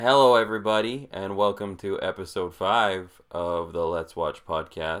Hello, everybody, and welcome to episode 5 of the Let's Watch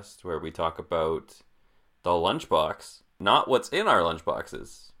podcast, where we talk about the lunchbox. Not what's in our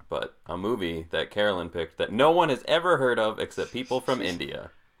lunchboxes, but a movie that Carolyn picked that no one has ever heard of except people from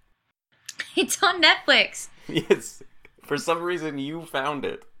India. It's on Netflix. Yes, for some reason you found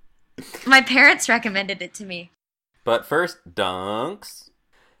it. My parents recommended it to me. But first, dunks.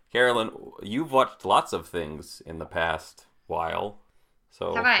 Carolyn, you've watched lots of things in the past while.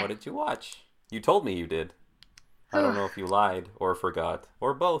 So, what did you watch? You told me you did. I don't know if you lied or forgot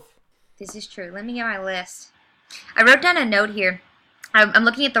or both. This is true. Let me get my list. I wrote down a note here. I'm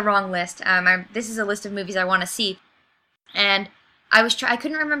looking at the wrong list. This is a list of movies I want to see. And I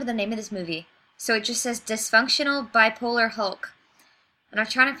couldn't remember the name of this movie. So it just says Dysfunctional Bipolar Hulk. And I'm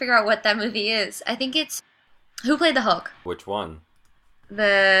trying to figure out what that movie is. I think it's... Who played the Hulk? Which one?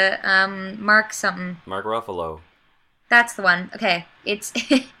 The, Mark something. Mark Ruffalo. That's the one. Okay. It's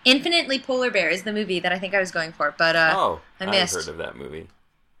Infinitely Polar Bear is the movie that I think I was going for, but I missed. I've heard of that movie.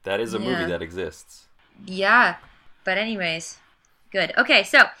 That is a movie that exists. Yeah. But anyways, good. Okay,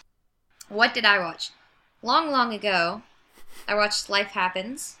 so what did I watch? Long ago, I watched Life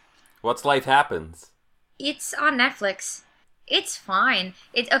Happens. What's Life Happens? It's on Netflix. It's fine.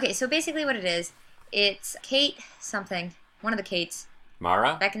 Okay, so basically what it is, it's Kate something. One of the Kates.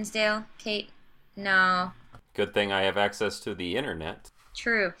 Mara? Beckinsale? Kate? No. Good thing I have access to the internet.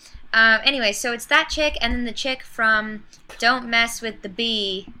 True. Anyway, so it's that chick, and then the chick from Don't Mess with the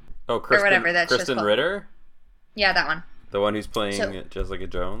Bee. Oh, Kristen, or whatever that's Kristen Ritter? Yeah, that one. The one who's playing Jessica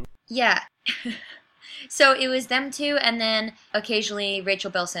Jones? Yeah. So it was them two, and then occasionally Rachel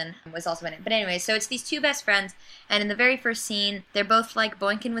Bilson was also in it. But anyway, so it's these two best friends, and in the very first scene, they're both like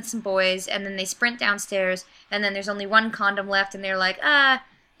boinking with some boys, and then they sprint downstairs, and then there's only one condom left, and they're like,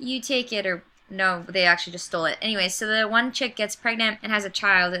 you take it, or... No, they actually just stole it. Anyway, so the one chick gets pregnant and has a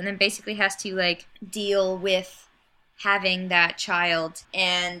child, and then basically has to, like, deal with having that child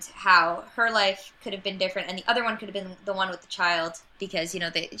and how her life could have been different, and the other one could have been the one with the child because,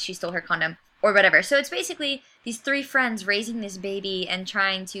 she stole her condom or whatever. So it's basically these three friends raising this baby and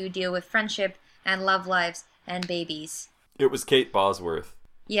trying to deal with friendship and love lives and babies. It was Kate Bosworth.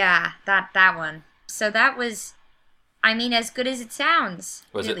 Yeah, that one. So that was... as good as it sounds.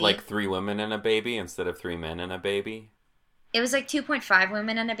 Was really. It like 3 women and a baby instead of 3 men and a baby? It was like 2.5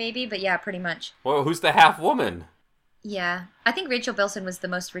 women and a baby, but yeah, pretty much. Well, who's the half woman? Yeah. I think Rachel Bilson was the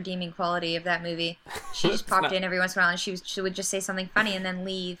most redeeming quality of that movie. She just popped in every once in a while and she would just say something funny and then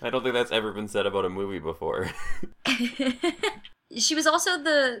leave. I don't think that's ever been said about a movie before. She was also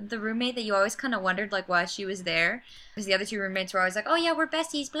the roommate that you always kind of wondered, like, why she was there. Because the other two roommates were always like, oh, yeah, we're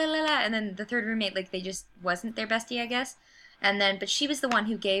besties, blah, blah, blah. And then the third roommate, like, they just wasn't their bestie, I guess. But she was the one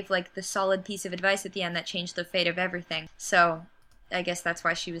who gave, like, the solid piece of advice at the end that changed the fate of everything. So, I guess that's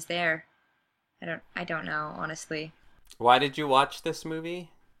why she was there. I don't know, honestly. Why did you watch this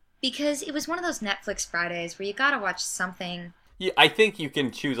movie? Because it was one of those Netflix Fridays where you gotta watch something. Yeah, I think you can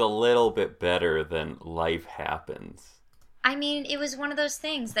choose a little bit better than Life Happens. It was one of those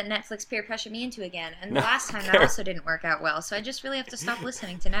things that Netflix peer pressured me into again. And the last time that also didn't work out well. So I just really have to stop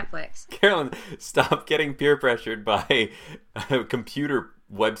listening to Netflix. Carolyn, stop getting peer pressured by a computer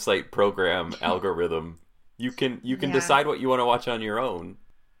website program algorithm. You can decide what you want to watch on your own.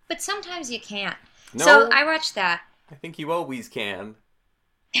 But sometimes you can't. No, so I watched that. I think you always can.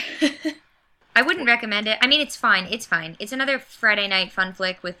 I wouldn't recommend it. It's fine. It's fine. It's another Friday night fun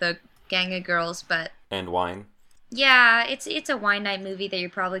flick with a gang of girls, but... And wine. Yeah, it's a wine night movie that you're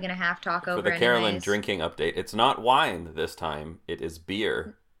probably going to have talk over For the Carolyn anyways. drinking update, it's not wine this time. It is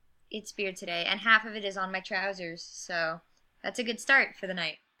beer. It's beer today, and half of it is on my trousers, so that's a good start for the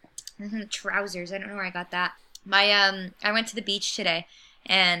night. Trousers, I don't know where I got that. I went to the beach today,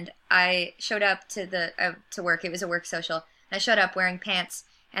 and I showed up to work. It was a work social. And I showed up wearing pants,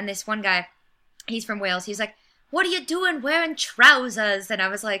 and this one guy, he's from Wales, he's like, "What are you doing wearing trousers?" And I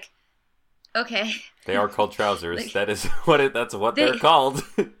was like, okay. They are called trousers. That's what they're called.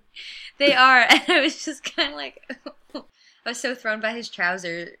 They are. And I was just kind of like, I was so thrown by his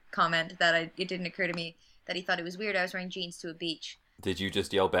trouser comment that it didn't occur to me that he thought it was weird I was wearing jeans to a beach. Did you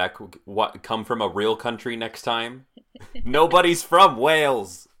just yell back, "What? Come from a real country next time"? Nobody's from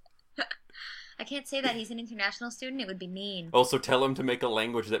Wales. I can't say that. He's an international student. It would be mean. Also, tell him to make a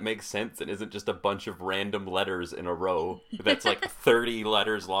language that makes sense and isn't just a bunch of random letters in a row. That's like 30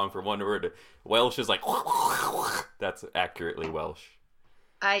 letters long for one word. Welsh is like... That's accurately Welsh.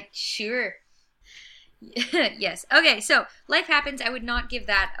 Sure. Yes. Okay, so Life Happens. I would not give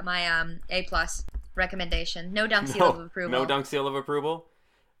that my A+ recommendation. No dunk seal of approval. No dunk seal of approval?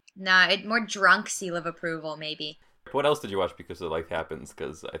 Nah, more drunk seal of approval, maybe. What else did you watch because of Life Happens?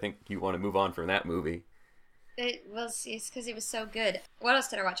 Because I think you want to move on from that movie. It's because it was so good. What else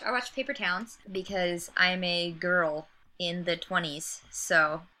did I watch? I watched Paper Towns because I'm a girl in the 20s,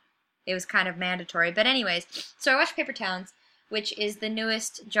 so it was kind of mandatory. But anyways, so I watched Paper Towns, which is the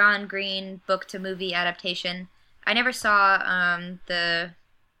newest John Green book-to-movie adaptation. I never saw the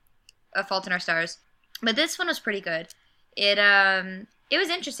A Fault in Our Stars, but this one was pretty good. It was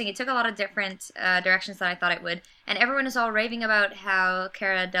interesting. It took a lot of different directions than I thought it would. And everyone was all raving about how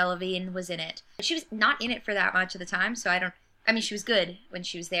Cara Delevingne was in it. She was not in it for that much of the time, so I mean, she was good when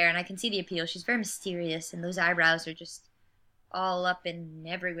she was there, and I can see the appeal. She's very mysterious, and those eyebrows are just all up and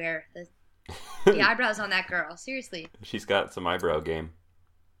everywhere. The eyebrows on that girl, seriously. She's got some eyebrow game.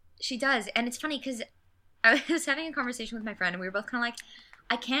 She does, and it's funny because I was having a conversation with my friend, and we were both kind of like,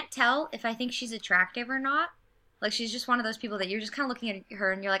 I can't tell if I think she's attractive or not. Like, she's just one of those people that you're just kind of looking at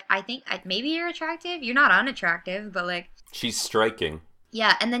her and you're like, I think maybe you're attractive. You're not unattractive, but like... She's striking.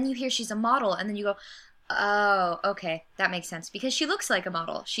 Yeah, and then you hear she's a model, and then you go, oh, okay, that makes sense. Because she looks like a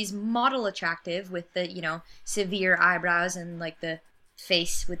model. She's model attractive with the, severe eyebrows and like the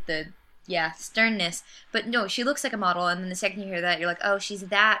face with the, sternness. But no, she looks like a model, and then the second you hear that, you're like, oh, she's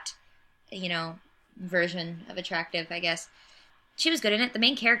that, version of attractive, I guess. She was good in it. The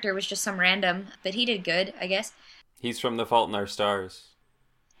main character was just some random, but he did good, I guess. He's from The Fault in Our Stars.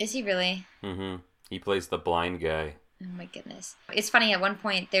 Is he really? Mm-hmm. He plays the blind guy. Oh my goodness. It's funny, at one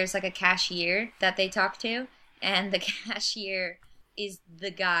point, there's like a cashier that they talk to, and the cashier is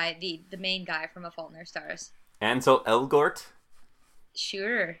the guy, the main guy from A Fault in Our Stars. Ansel Elgort?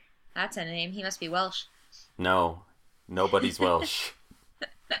 Sure. That's a name. He must be Welsh. No. Nobody's Welsh.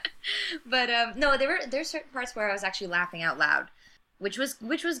 But, no, there's certain parts where I was actually laughing out loud. Which was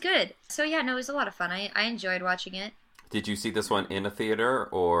good. So yeah, no, it was a lot of fun. I enjoyed watching it. Did you see this one in a theater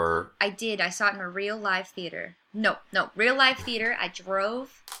or? I did. I saw it in a real live theater. No, real live theater. I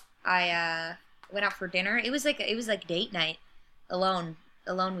drove. I went out for dinner. It was like date night, alone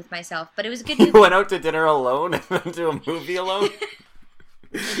with myself. But it was a good movie. You went out to dinner alone and then to a movie alone?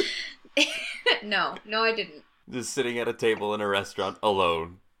 No, I didn't. Just sitting at a table in a restaurant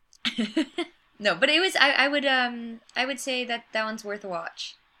alone. No, but it was. I would say that one's worth a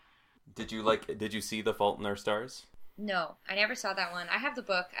watch. Did you see The Fault in Our Stars? No, I never saw that one. I have the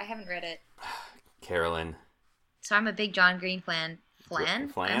book. I haven't read it. Carolyn. So I'm a big John Green flan. Flan?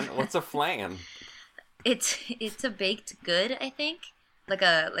 Flan? What's a flan? It's a baked good, I think.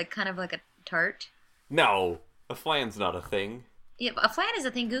 Kind of like a tart. No, a flan's not a thing. Yeah, a flan is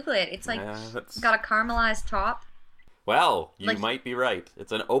a thing. Google it. It's like it's got a caramelized top. Well, you might be right.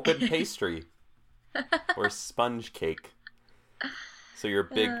 It's an open pastry. Or sponge cake. So you're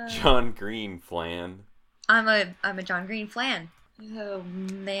a big John Green flan. I'm a John Green flan. Oh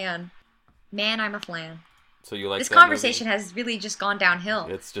man, I'm a flan. So you like this that conversation movie? has really just gone downhill.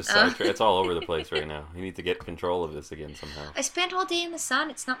 It's just sidetracked. It's all over the place right now. You need to get control of this again somehow. I spent all day in the sun.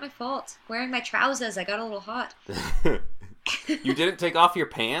 It's not my fault. Wearing my trousers, I got a little hot. You didn't take off your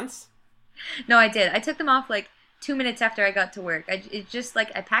pants? No, I did. I took them off like 2 minutes after I got to work.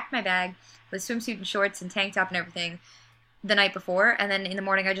 I packed my bag with swimsuit and shorts and tank top and everything the night before, and then in the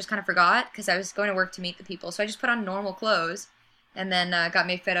morning I just kind of forgot because I was going to work to meet the people. So I just put on normal clothes and then got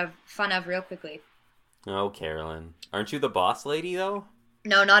made fun of real quickly. Oh, Carolyn. Aren't you the boss lady, though?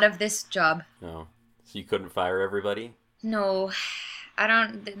 No, not of this job. No. So you couldn't fire everybody? No. I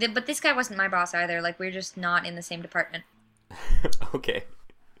don't... But this guy wasn't my boss either. Like, we're just not in the same department. Okay.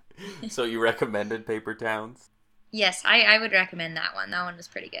 So you recommended Paper Towns? Yes, I would recommend that one. That one was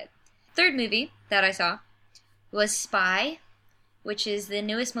pretty good. Third movie that I saw was Spy, which is the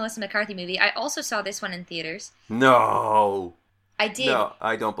newest Melissa McCarthy movie. I also saw this one in theaters. No! I did. No,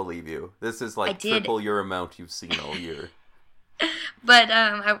 I don't believe you. This is like triple your amount you've seen all year. But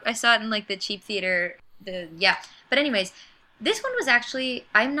I saw it in like the cheap theater. But anyways, this one was actually...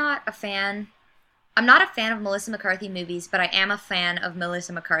 I'm not a fan of Melissa McCarthy movies, but I am a fan of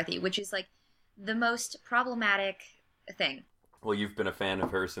Melissa McCarthy, which is like the most problematic thing. Well, you've been a fan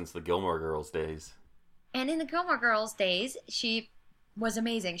of her since the Gilmore Girls days. And in the Gilmore Girls days, she was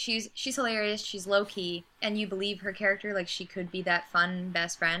amazing. She's hilarious, she's low-key, and you believe her character, like she could be that fun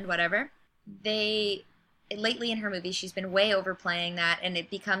best friend, whatever. Lately in her movies, she's been way overplaying that, and it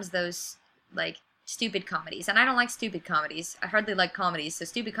becomes those, like, stupid comedies. And I don't like stupid comedies. I hardly like comedies, so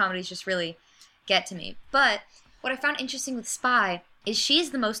stupid comedies just really get to me. But what I found interesting with Spy is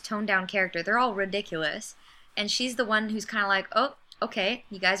she's the most toned-down character. They're all ridiculous. And she's the one who's kind of like, oh, okay,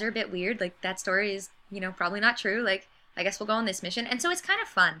 you guys are a bit weird. Like, that story is, probably not true. Like, I guess we'll go on this mission. And so it's kind of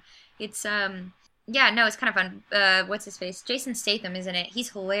fun. It's, it's kind of fun. What's his face? Jason Statham is in it. He's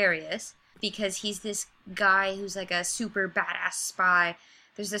hilarious. because he's this guy who's like a super badass spy.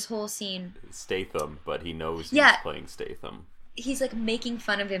 There's this whole scene. Statham, but he knows he's playing Statham. He's like making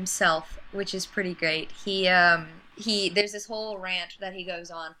fun of himself, which is pretty great. He there's this whole rant that he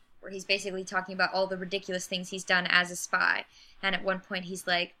goes on where he's basically talking about all the ridiculous things he's done as a spy. And at one point he's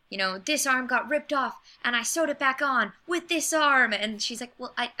like, this arm got ripped off and I sewed it back on with this arm. And she's like,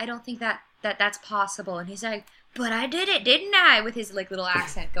 well, I don't think that's possible. And he's like, but I did it, didn't I? With his like little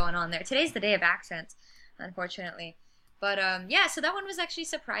accent going on there. Today's the day of accents, unfortunately. But yeah, so that one was actually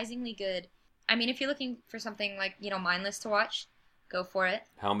surprisingly good. I mean, if you're looking for something like, mindless to watch, go for it.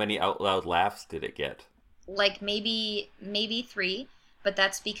 How many out loud laughs did it get? Like maybe 3, but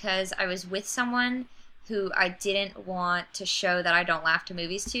that's because I was with someone who I didn't want to show that I don't laugh to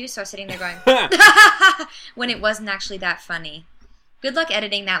movies to, so I was sitting there going, when it wasn't actually that funny. Good luck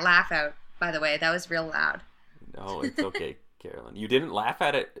editing that laugh out, by the way. That was real loud. No, it's okay, Carolyn. You didn't laugh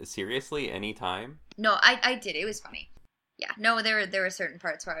at it seriously any time? No, I did. It was funny. Yeah, no, there were certain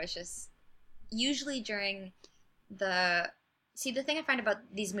parts where I was just... Usually during the... See, the thing I find about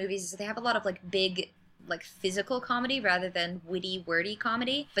these movies is they have a lot of, like, big, like, physical comedy rather than witty, wordy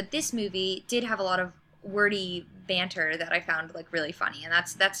comedy. But this movie did have a lot of wordy banter that I found, like, really funny. And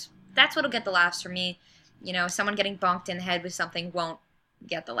that's what'll get the laughs for me. Someone getting bonked in the head with something won't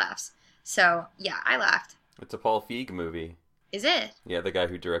get the laughs. So, yeah, I laughed. It's a Paul Feig movie. Is it? Yeah, the guy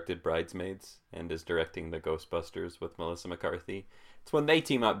who directed Bridesmaids and is directing the Ghostbusters with Melissa McCarthy. It's when they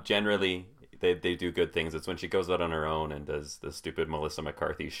team up, generally, they do good things. It's when she goes out on her own and does the stupid Melissa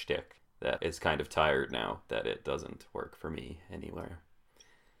McCarthy shtick that is kind of tired now that it doesn't work for me anywhere.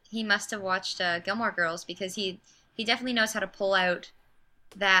 He must have watched Gilmore Girls because he definitely knows how to pull out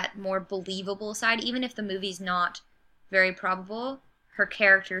that more believable side. Even if the movie's not very probable, her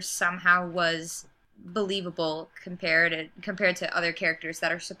character somehow was believable compared to other characters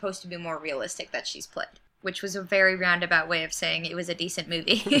that are supposed to be more realistic that she's played, which was a very roundabout way of saying it was a decent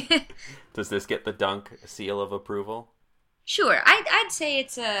movie. Does this get the Dunk seal of approval? Sure. I'd say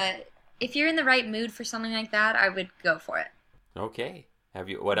it's if you're in the right mood for something like that, I would go for it. Okay.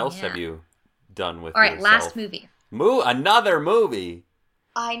 What else have you done with All right, yourself? last movie. Another movie.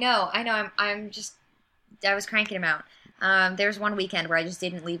 I know. I was cranking them out. There was one weekend where I just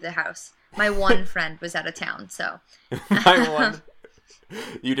didn't leave the house. My one friend was out of town, so. My one.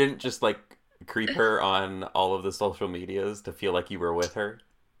 You didn't just like creep her on all of the social medias to feel like you were with her?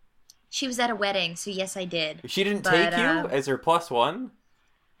 She was at a wedding, so yes, I did. She didn't take you as her plus one?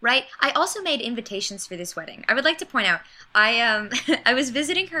 Right. I also made invitations for this wedding. I would like to point out, I was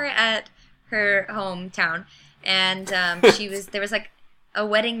visiting her at her hometown, and there was like a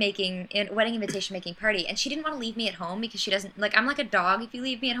wedding invitation making party, and she didn't want to leave me at home because she doesn't, like, I'm like a dog. If you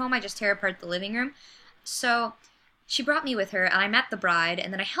leave me at home, I just tear apart the living room. So she brought me with her, and I met the bride,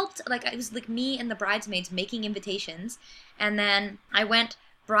 and then I helped, like, it was like me and the bridesmaids making invitations, and then I went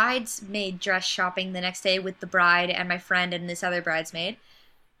bridesmaid dress shopping the next day with the bride and my friend and this other bridesmaid,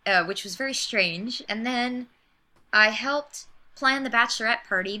 which was very strange. And then I helped plan the bachelorette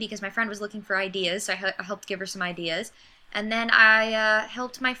party because my friend was looking for ideas, so I helped give her some ideas. And then I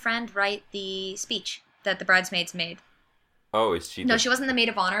helped my friend write the speech that the bridesmaids made. Oh, is she... No, she wasn't the maid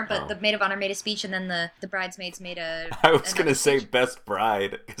of honor, but the maid of honor made a speech, and then the bridesmaids made a... I was going to say best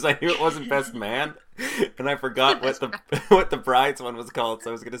bride, because I knew it wasn't best man, and I forgot what the bride's one was called, so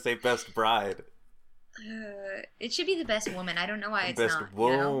I was going to say best bride. It should be the best woman. I don't know why it's best not.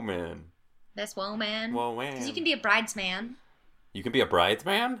 Woman. Best woman. Woman. Because you can be a bridesman. You can be a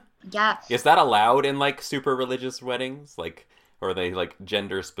bridesman? Yeah. Is that allowed in, like, super religious weddings? Like, or are they, like,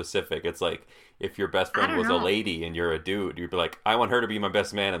 gender specific? It's like, if your best friend was a lady and you're a dude, you'd be like, I want her to be my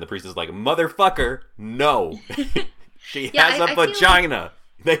best man. And the priest is like, motherfucker, no. She has a vagina.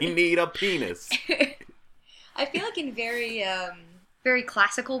 Like... They need a penis. I feel like in very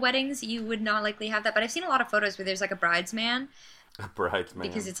classical weddings, you would not likely have that. But I've seen a lot of photos where there's, like, a bridesman. A bridesman.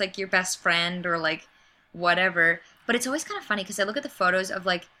 Because it's, like, your best friend or, like, whatever. But it's always kind of funny because I look at the photos of,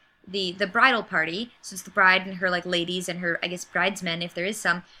 like, the bridal party, so it's the bride and her, like, ladies and her, I guess, bridesmen, if there is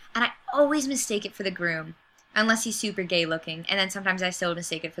some, and I always mistake it for the groom, unless he's super gay looking, and then sometimes I still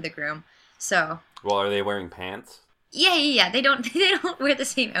mistake it for the groom, so... Well, are they wearing pants? Yeah, they don't wear the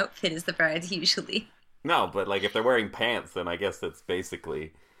same outfit as the brides, usually. No, but, like, if they're wearing pants, then I guess that's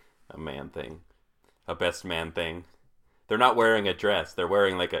basically a man thing. A best man thing. They're not wearing a dress, they're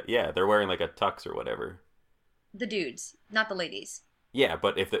wearing, like, a tux or whatever. The dudes, not the ladies. Yeah,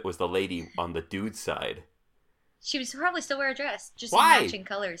 but if it was the lady on the dude's side... She would probably still wear a dress, just Why? in matching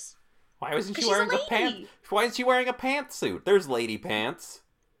colors. Why wasn't she wearing a pant? Why is she wearing a pantsuit? There's lady pants.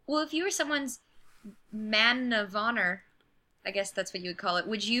 Well, if you were someone's man of honor... I guess that's what you would call it.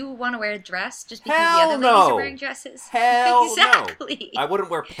 Would you want to wear a dress just because Hell the other ladies no. are wearing dresses? Hell exactly. no. I wouldn't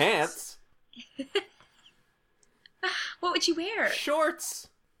wear pants. What would you wear? Shorts.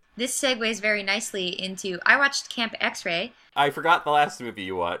 This segues very nicely into, I watched Camp X-Ray. I forgot the last movie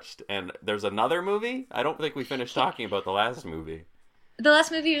you watched, and there's another movie? I don't think we finished talking about the last movie. The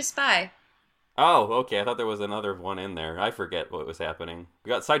last movie was Spy. Oh, okay. I thought there was another one in there. I forget what was happening. We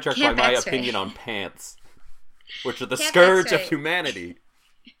got sidetracked Camp by my X-Ray. opinion on pants, which are the Camp scourge X-Ray. of humanity.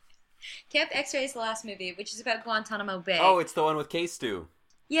 Camp X-Ray is the last movie, which is about Guantanamo Bay. Oh, it's the one with K-Stew.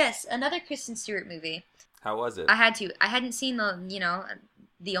 Yes, another Kristen Stewart movie. How was it? I had to. I hadn't seen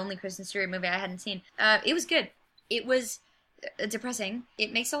the only Kristen Stewart movie I hadn't seen. It was good. It was depressing.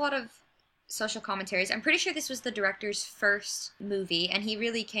 It makes a lot of social commentaries. I'm pretty sure this was the director's first movie, and he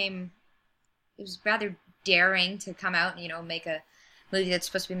really came. It was rather daring to come out and make a movie that's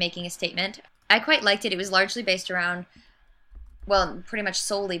supposed to be making a statement. I quite liked it. It was largely based around, well, pretty much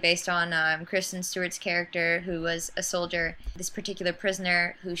solely based on Kristen Stewart's character, who was a soldier. This particular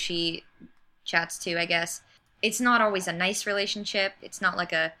prisoner who she chats to, I guess. It's not always a nice relationship. It's not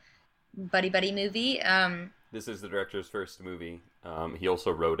like a buddy-buddy movie. This is the director's first movie. He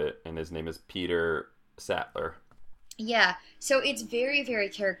also wrote it, and his name is Peter Sattler. Yeah, so it's very, very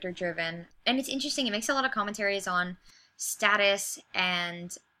character-driven. And it's interesting. It makes a lot of commentaries on status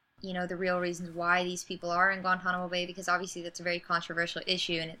and, the real reasons why these people are in Guantanamo Bay, because obviously that's a very controversial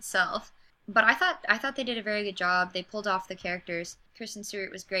issue in itself. But I thought they did a very good job. They pulled off the characters. Kristen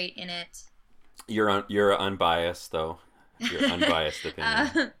Stewart was great in it. You're unbiased, though. Your unbiased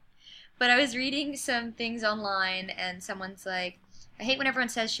opinion. But I was reading some things online, and someone's like, I hate when everyone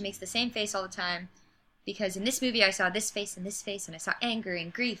says she makes the same face all the time, because in this movie I saw this face, and I saw anger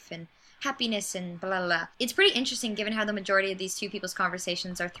and grief and happiness and blah, blah, blah. It's pretty interesting given how the majority of these two people's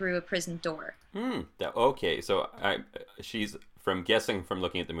conversations are through a prison door. Okay, so she's, from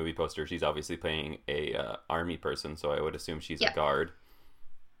looking at the movie poster, she's obviously playing a army person, so I would assume she's a guard.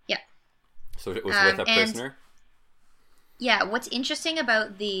 Yeah. So it was with a prisoner? Yeah, what's interesting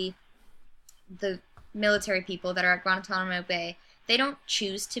about the military people that are at Guantanamo Bay, they don't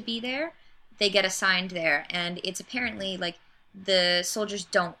choose to be there. They get assigned there, and it's apparently like the soldiers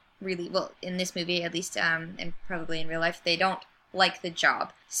don't really, well, in this movie at least, and probably in real life, they don't like the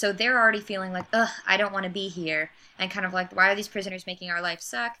job. So they're already feeling like, ugh, I don't want to be here, and kind of like, why are these prisoners making our life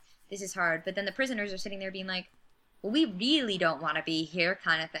suck? This is hard. But then the prisoners are sitting there being like, well, we really don't want to be here,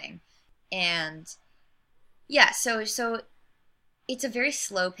 kind of thing. And yeah, so it's a very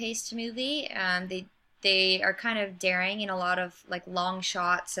slow-paced movie. They are kind of daring in a lot of like long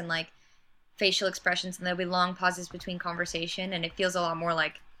shots and like facial expressions, and there'll be long pauses between conversation, and it feels a lot more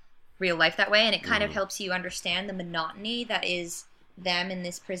like real life that way, and it kind of helps you understand the monotony that is them in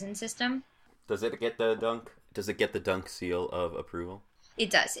this prison system. Does it get the dunk seal of approval? It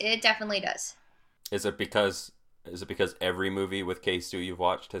does. It definitely does. Is it because every movie with K-Stew you've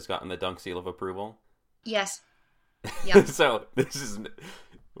watched has gotten the dunk seal of approval? Yes. Yeah. So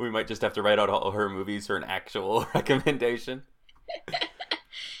we might just have to write out all her movies for an actual recommendation.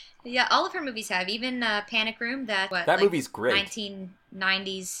 Yeah, all of her movies have. Even Panic Room, that movie's great.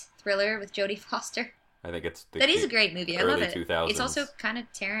 1990s thriller with Jodie Foster. I think it's that is a great movie. I love it. 2000s. It's also kind of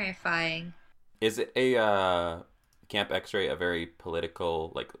terrifying. Is it a Camp X-Ray a very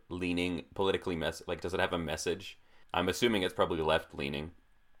political, like politically does it have a message? I'm assuming it's probably left leaning,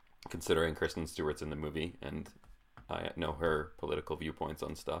 considering Kristen Stewart's in the movie and I know her political viewpoints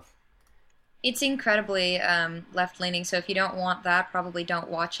on stuff. It's incredibly left-leaning, so if you don't want that, probably don't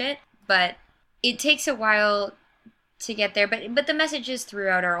watch it. But it takes a while to get there, but the messages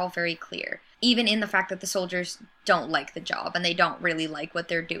throughout are all very clear. Even in the fact that the soldiers don't like the job, and they don't really like what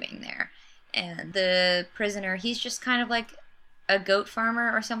they're doing there. And the prisoner, he's just kind of like a goat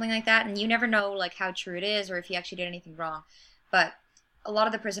farmer or something like that, and you never know like how true it is or if he actually did anything wrong. But a lot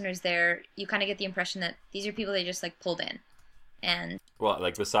of the prisoners there, you kind of get the impression that these are people they just like pulled in. And well,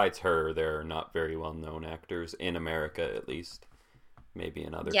 like besides her, they're not very well-known actors in America, at least. Maybe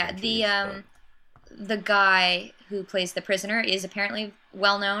in other countries. The guy who plays the prisoner is apparently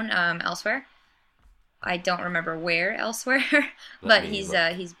well-known elsewhere. I don't remember where elsewhere, but he's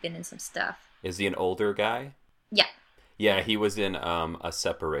been in some stuff. Is he an older guy? Yeah. Yeah, he was in A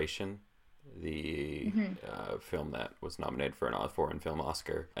Separation, the film that was nominated for an foreign film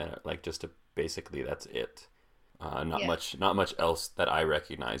Oscar, and basically that's it. Not much else that I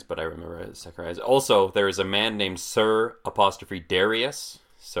recognize, but I remember it. Also, there is a man named Sir Darius,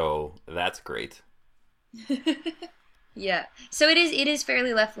 so that's great. Yeah, so it is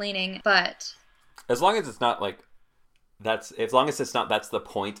fairly left leaning, but as long as it's not like That's as long as it's not that's the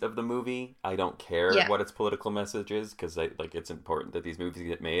point of the movie. I don't care Yeah. what its political message is because it's important that these movies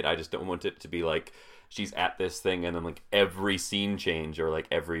get made. I just don't want it to be like she's at this thing and then like every scene change or like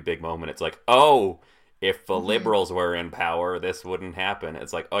every big moment it's like, oh, if the liberals were in power this wouldn't happen.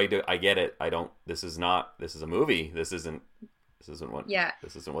 It's like, oh, I get it. This is a movie. This isn't what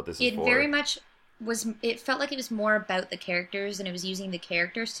this is It for. very much it felt like it was more about the characters and it was using the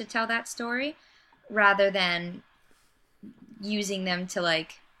characters to tell that story rather than using them to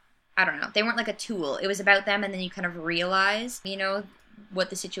like, I don't know, they weren't like a tool. It was about them and then you kind of realize, what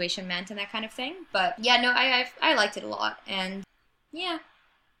the situation meant and that kind of thing. But yeah, no, I liked it a lot and yeah,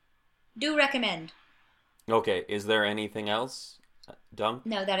 do recommend. Okay, is there anything else, Dunk?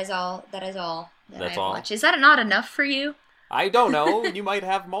 No, that is all that That's I've all? watched. Is that not enough for you? I don't know. You might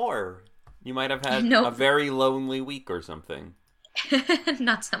have more. You might have had Nope. a very lonely week or something.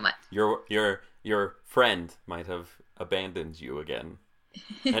 Not so much. Your friend might have abandoned you again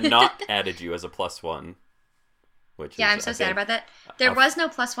and not added you as a +1. Which Yeah, is, I'm so I sad think- about that. There was no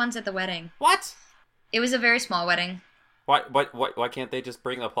 +1s at the wedding. What? It was a very small wedding. Why can't they just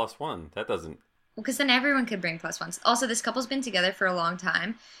bring a +1? That doesn't. Well, because then everyone could bring +1s. Also, this couple's been together for a long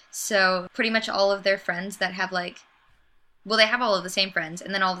time, so pretty much all of their friends that have they have all of the same friends,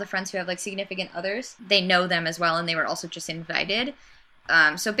 and then all of the friends who have like significant others, they know them as well, and they were also just invited.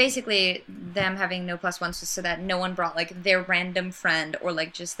 So basically, them having no +1s was so that no one brought like their random friend or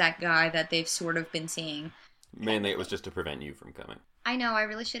like just that guy that they've sort of been seeing. Mainly, it was just to prevent you from coming. I know, I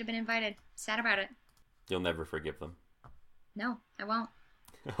really should have been invited. Sad about it. You'll never forgive them. No, I won't.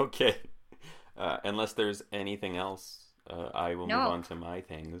 Okay. Unless there's anything else, I will No. move on to my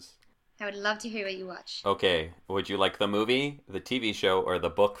things. I would love to hear what you watch. Okay, would you like the movie, the TV show, or the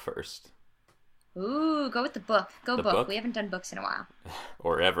book first? Ooh, go with the book. Go The book. book? We haven't done books in a while.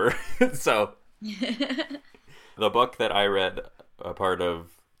 Or ever. So, the book that I read, a part of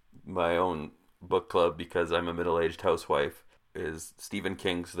my own book club because I'm a middle-aged housewife, is Stephen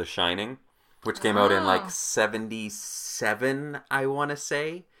King's The Shining, which came out in like Oh. 77, I want to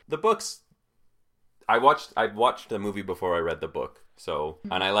say. The book's... I'd watched the movie before I read the book, so...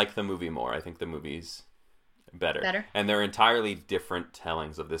 And I like the movie more. I think the movie's better. And they're entirely different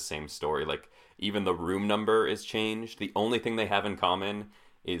tellings of this same story. Like, even the room number is changed. The only thing they have in common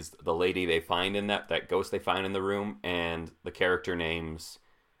is the lady they find in that ghost they find in the room, and the character names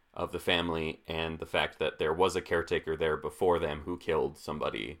of the family, and the fact that there was a caretaker there before them who killed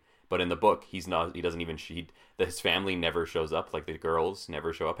somebody. But in the book, he doesn't even, his family never shows up, like the girls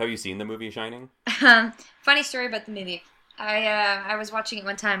never show up. Have you seen the movie Shining? Funny story about the movie. I was watching it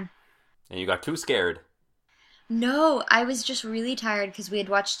one time. And you got too scared. No, I was just really tired because we had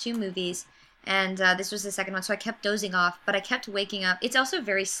watched 2 movies, and this was the second one, so I kept dozing off, but I kept waking up. It's also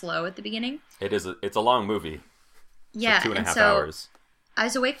very slow at the beginning. It's a long movie. It's Yeah, like 2.5 and so hours. I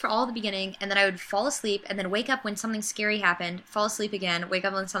was awake for all the beginning, and then I would fall asleep, and then wake up when something scary happened, fall asleep again, wake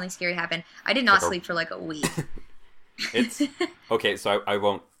up when something scary happened. I did not Like a- sleep for like a week. It's okay, so I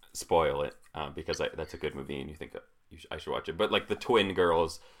won't spoil it because that's a good movie and you think I should watch it. But like the twin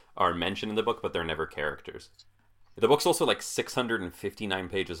girls are mentioned in the book, but they're never characters. The book's also like 659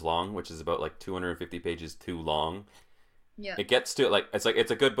 pages long, which is about like 250 pages too long. Yeah. It gets to it's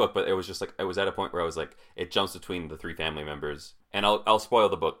a good book, but it was just like I was at a point where I was like it jumps between the 3 family members, and I'll spoil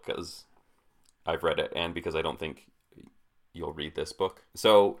the book because I've read it and because I don't think you'll read this book.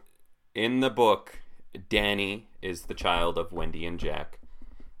 So in the book, Danny is the child of Wendy and Jack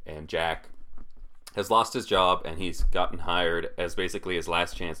has lost his job and he's gotten hired as basically his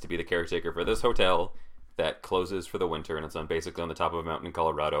last chance to be the caretaker for this hotel that closes for the winter, and it's basically on the top of a mountain in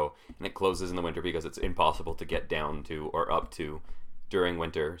Colorado, and it closes in the winter because it's impossible to get down to or up to during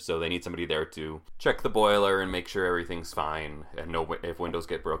winter, so they need somebody there to check the boiler and make sure everything's fine and know if windows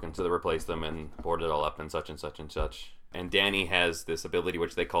get broken so they replace them and board it all up and such and such and such. And Danny has this ability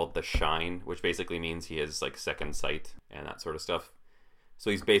which they call the Shine, which basically means he has like second sight and that sort of stuff.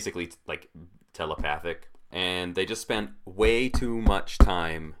 So he's basically like telepathic, and they just spent way too much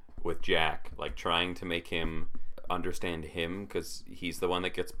time with Jack, like trying to make him understand him, because he's the one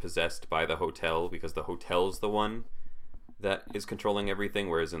that gets possessed by the hotel, because the hotel's the one that is controlling everything,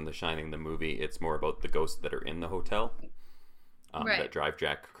 whereas in The Shining, the movie, it's more about the ghosts that are in the hotel that drive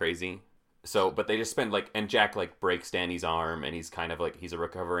Jack crazy. So, but they just spend and Jack breaks Danny's arm, and he's kind of he's a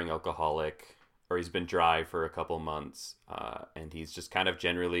recovering alcoholic, or he's been dry for a couple months, and he's just kind of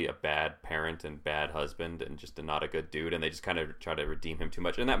generally a bad parent and bad husband and just not a good dude, and they just kind of try to redeem him too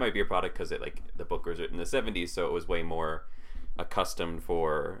much. And that might be a product because the book was written in the 70s, so it was way more accustomed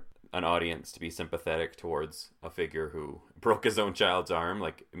for an audience to be sympathetic towards a figure who broke his own child's arm.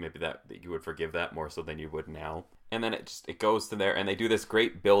 Maybe that you would forgive that more so than you would now. and then it goes to there, and they do this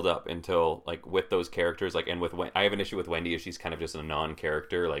great build up until like with those characters, like, and with I have an issue with Wendy is she's kind of just a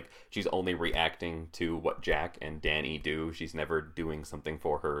non-character, like she's only reacting to what Jack and Danny do. She's never doing something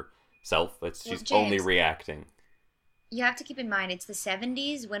for herself. She's James, only reacting. You have to keep in mind it's the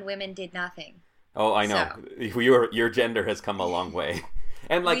 70s when women did nothing. Oh, I know. So, your gender has come a long way.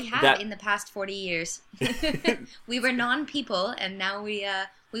 And like we have in the past 40 years. We were non-people, and now we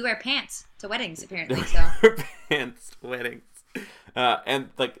wear pants to weddings, apparently. So pants to weddings, and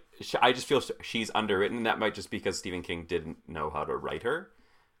like I just feel she's underwritten. And that might just be because Stephen King didn't know how to write her,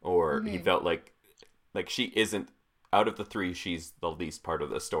 or he felt like she isn't, out of the three, she's the least part of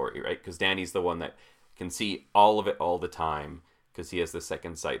the story, right? Because Danny's the one that can see all of it all the time because he has the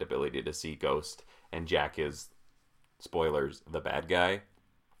second sight ability to see ghost, and Jack is, spoilers, the bad guy.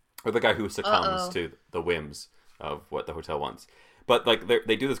 Or the guy who succumbs to the whims of what the hotel wants. But like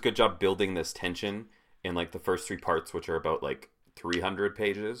they do this good job building this tension in like the first three parts, which are about like 300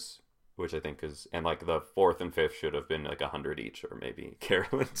 pages, which I think is, and like the fourth and fifth should have been like 100 each, or maybe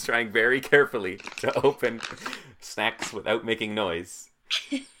Carolyn's trying very carefully to open snacks without making noise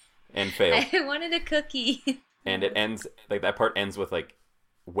and fail. I wanted a cookie. And it ends, like that part ends with like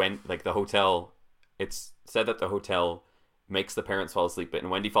when like the hotel, it's said that the hotel makes the parents fall asleep, and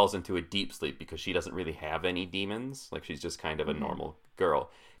Wendy falls into a deep sleep because she doesn't really have any demons. Like she's just kind of a normal girl.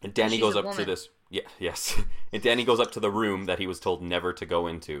 And Danny goes up to this, and Danny goes up to the room that he was told never to go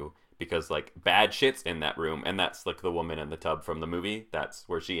into because like bad shit's in that room, and that's like the woman in the tub from the movie. That's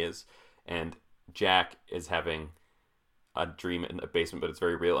where she is. And Jack is having a dream in the basement, but it's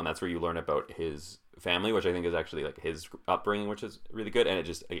very real, and that's where you learn about his family, which I think is actually like his upbringing, which is really good. And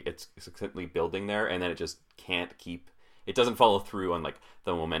it's succinctly building there, and then it just can't keep. It doesn't follow through on like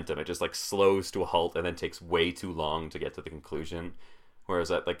the momentum. It just like slows to a halt and then takes way too long to get to the conclusion. Whereas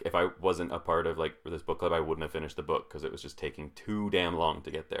that, like, if I wasn't a part of like this book club, I wouldn't have finished the book because it was just taking too damn long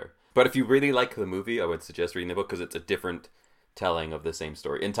to get there. But if you really like the movie, I would suggest reading the book because it's a different telling of the same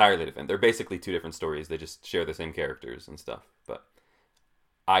story, entirely different. They're basically two different stories. They just share the same characters and stuff. But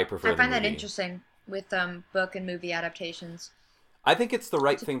I prefer. I find that interesting with book and movie adaptations. I think it's the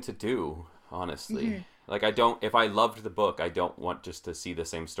right thing to do, honestly. Mm-hmm. Like, if I loved the book, I don't want just to see the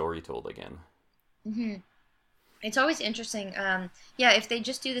same story told again. Mm-hmm. It's always interesting. If they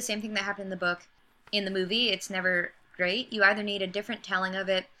just do the same thing that happened in the book, in the movie, it's never great. You either need a different telling of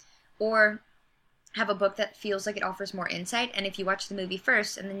it, or have a book that feels like it offers more insight. And if you watch the movie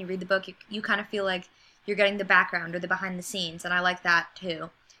first, and then you read the book, you kind of feel like you're getting the background or the behind the scenes, and I like that too.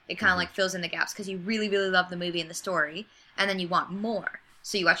 It kind of like fills in the gaps, because you really, really love the movie and the story, and then you want more.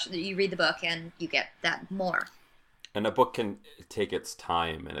 So you read the book, and you get that more. And a book can take its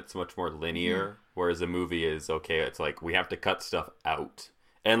time, and it's much more linear, whereas a movie is, okay, it's like, we have to cut stuff out.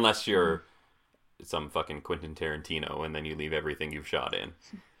 Unless you're some fucking Quentin Tarantino, and then you leave everything you've shot in.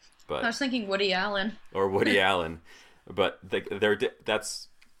 But I was thinking Woody Allen. Or Woody Allen. But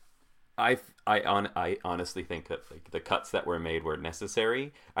I honestly think that like the cuts that were made were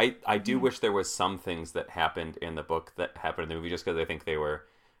necessary. I do wish there was some things that happened in the book that happened in the movie, just because I think they were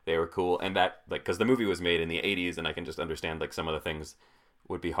cool, and that like because the movie was made in the 80s, and I can just understand like some of the things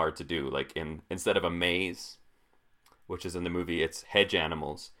would be hard to do. Like instead of a maze, which is in the movie, it's hedge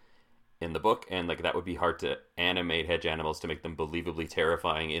animals in the book, and like that would be hard to animate hedge animals to make them believably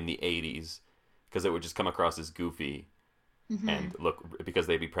terrifying in the 80s, because it would just come across as goofy. And look, because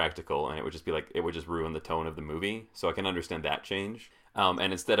they'd be practical, and it would just be like, it would just ruin the tone of the movie. So I can understand that change. And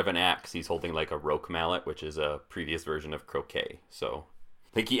instead of an axe, he's holding like a roque mallet, which is a previous version of croquet. So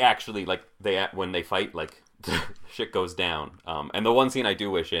like he actually, like when they fight, like shit goes down. And the one scene I do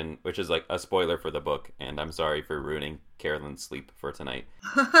wish in, which is like a spoiler for the book, and I'm sorry for ruining Carolyn's sleep for tonight,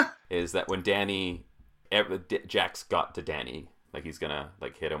 is that when Jack's got to Danny, like he's gonna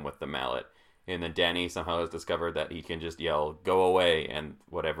like hit him with the mallet. And then Danny somehow has discovered that he can just yell, "Go away," and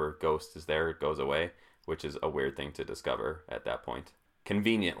whatever ghost is there goes away, which is a weird thing to discover at that point.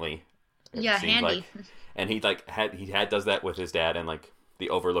 Conveniently. Yeah, handy. Like. And he does that with his dad, and like the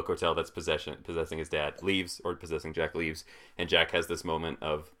Overlook Hotel that's possessing his dad possessing Jack leaves, and Jack has this moment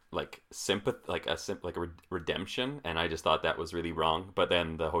of like sympathy, like a redemption, and I just thought that was really wrong. But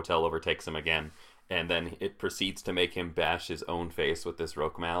then the hotel overtakes him again. And then it proceeds to make him bash his own face with this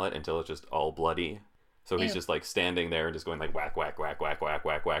roque mallet until it's just all bloody. So he's just like standing there and just going like whack, whack, whack, whack, whack,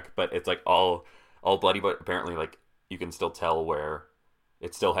 whack, whack. But it's like all bloody, but apparently like you can still tell where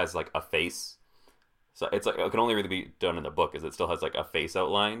it still has like a face. So it's like, it can only really be done in the book, is it still has like a face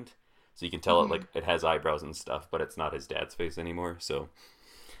outlined. So you can tell it like it has eyebrows and stuff, but it's not his dad's face anymore. So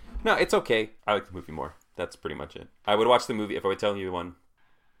no, it's okay. I like the movie more. That's pretty much it. I would watch the movie if I would tell you one.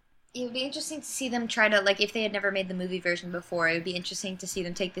 It would be interesting to see them try to, like, if they had never made the movie version before, it would be interesting to see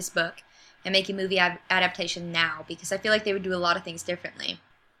them take this book and make a movie adaptation now, because I feel like they would do a lot of things differently.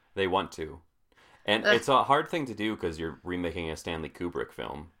 They want to. And Ugh. it's a hard thing to do because you're remaking a Stanley Kubrick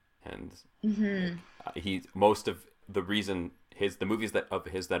film, and Hmm. he most of the reason the movies that of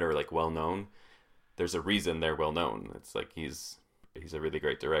his that are like well known, there's a reason they're well known. It's like he's a really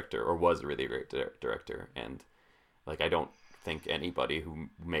great director, or was a really great director, and like I don't think anybody who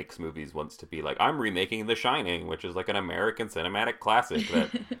makes movies wants to be like, I'm remaking The Shining, which is like an American cinematic classic that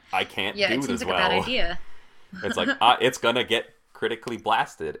I can't Yeah, do it seems as like a bad well. idea. It's like it's gonna get critically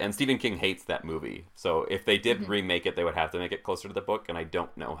blasted, and Stephen King hates that movie. So if they did Hmm. remake it, they would have to make it closer to the book, and I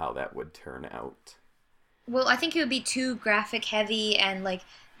don't know how that would turn out. Well, I think it would be too graphic heavy, and like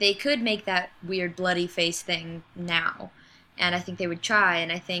they could make that weird bloody face thing now, and I think they would try.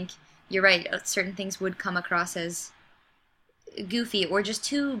 And I think you're right. Certain things would come across as goofy or just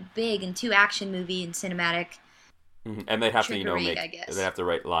too big and too action movie and cinematic And they'd have to, trickery, I make they'd guess. have to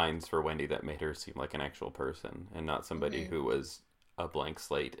write lines for Wendy that made her seem like an actual person and not somebody Hmm. who was a blank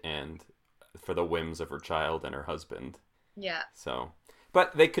slate and for the whims of her child and her husband. Yeah. So,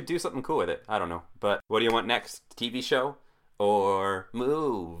 but they could do something cool with it. I don't know. But what do you want next? TV show or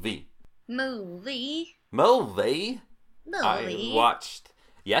movie? Movie. Movie. I Movie. watched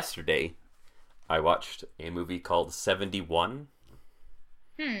yesterday. I watched a movie called 71.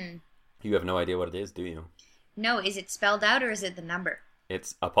 Hmm. You have no idea what it is, do you? No, is it spelled out or is it the number?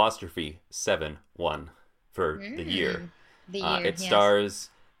 It's apostrophe 7-1 for the year. The year, It yes. stars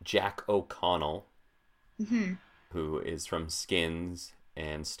Jack O'Connell, Hmm. who is from Skins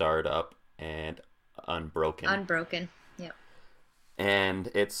and Startup and Unbroken. Unbroken. Yep. And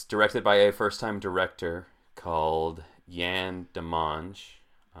it's directed by a first-time director called Yann Demange.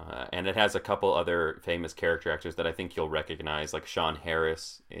 And it has a couple other famous character actors that I think you'll recognize. Like Sean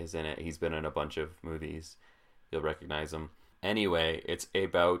Harris is in it. He's been in a bunch of movies. You'll recognize him. Anyway, it's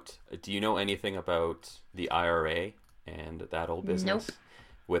about. Do you know anything about the IRA and that whole business? Nope.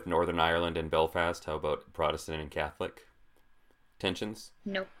 With Northern Ireland and Belfast? How about Protestant and Catholic tensions?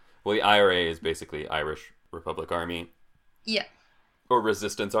 Nope. Well, the IRA is basically Irish Republic Army Yeah. or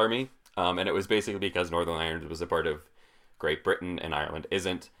Resistance Army. And it was basically because Northern Ireland was a part of Great Britain and Ireland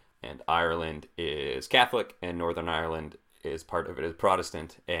isn't. And Ireland is Catholic and Northern Ireland is part of it is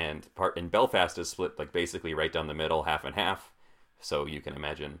Protestant. And part in Belfast is split like basically right down the middle, half and half. So you can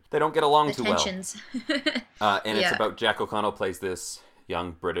imagine they don't get along The too tensions. well. And it's Yeah. about Jack O'Connell plays this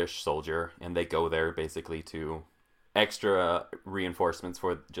young British soldier, and they go there basically to extra reinforcements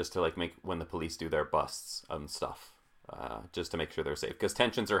for just to like make when the police do their busts and stuff, just to make sure they're safe because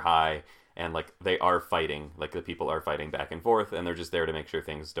tensions are high and like they are fighting, like the people are fighting back and forth, and they're just there to make sure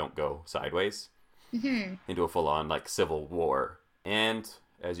things don't go sideways Hmm. into a full-on like civil war. And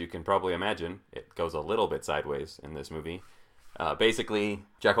as you can probably imagine, it goes a little bit sideways in this movie. Basically,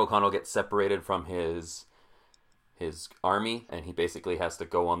 Jack O'Connell gets separated from his army, and he basically has to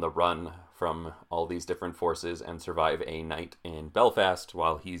go on the run from all these different forces and survive a night in Belfast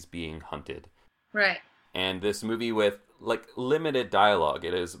while he's being hunted. Right. And this movie with like limited dialogue,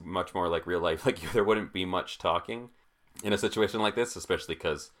 it is much more like real life. Like there wouldn't be much talking in a situation like this, especially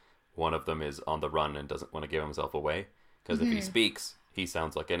because one of them is on the run and doesn't want to give himself away. Because if he speaks, he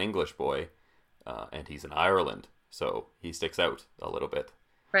sounds like an English boy, and he's in Ireland, so he sticks out a little bit.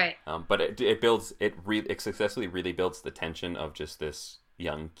 Right. But it successfully really builds the tension of just this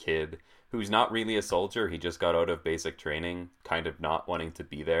young kid who's not really a soldier. He just got out of basic training, kind of not wanting to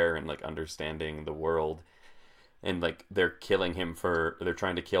be there and like understanding the world. And like they're trying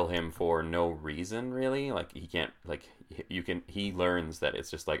to kill him for no reason really. Like he can't like he learns that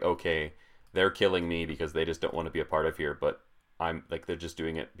it's just like, okay, they're killing me because they just don't want to be a part of here, but I'm like they're just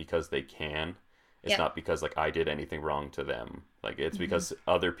doing it because they can. It's Yeah. not because like I did anything wrong to them. Like it's because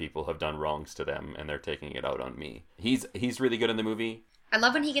other people have done wrongs to them and they're taking it out on me. He's really good in the movie. I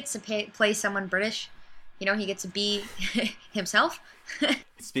love when he gets to play someone British. You know, he gets to be himself. He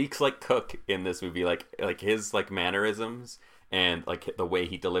speaks like Cook in this movie, like his like mannerisms and like the way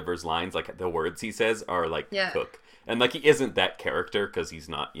he delivers lines, like the words he says are like Yeah. Cook. And like he isn't that character because he's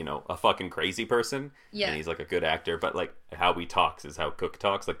not, a fucking crazy person. Yeah. And he's like a good actor, but like how he talks is how Cook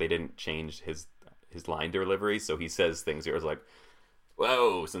talks. Like they didn't change his line delivery, so he says things here is like,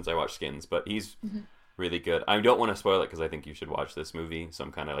 whoa, since I watched Skins, but he's really good. I don't want to spoil it because I think you should watch this movie, so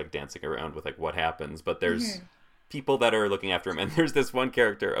I'm kind of like dancing around with like what happens, but there's people that are looking after him, and there's this one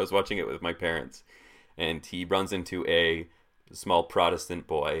character, I was watching it with my parents, and he runs into a small Protestant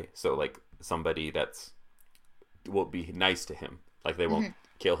boy, so like somebody that's will be nice to him, like they won't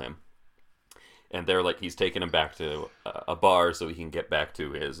kill him. and they're like, he's taking him back to a bar so he can get back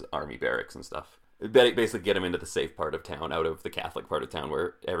to his army barracks and stuff. Basically get him into the safe part of town, out of the Catholic part of town,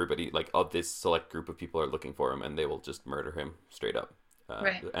 where everybody, like, this select group of people are looking for him, and they will just murder him straight up.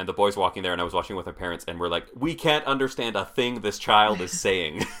 Right. And the boy's walking there, and I was watching with my parents, and we're like, we can't understand a thing this child is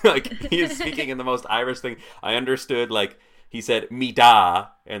saying. Like, he is speaking in the most Irish thing. I understood, like, he said, me da,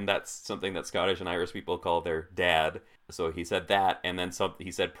 and that's something that Scottish and Irish people call their dad. So he said that, and then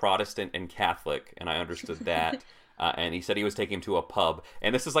he said Protestant and Catholic, and I understood that. And he said he was taking him to a pub.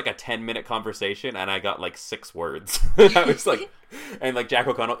 And this is like a 10-minute conversation, and I got like 6 words. I was like, and like Jack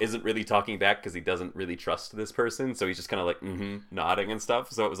O'Connell isn't really talking back because he doesn't really trust this person. So he's just kind of like, nodding and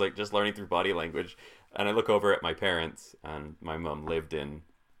stuff. So it was like just learning through body language. And I look over at my parents, and my mom lived in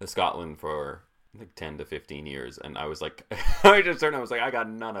Scotland for like 10 to 15 years, and I was like, I just turned, I was like, I got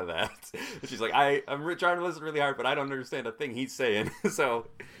none of that. And she's like, I'm trying to listen really hard, but I don't understand a thing he's saying. So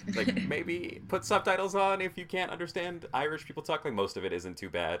like, maybe put subtitles on if you can't understand Irish people talk. Like, most of it isn't too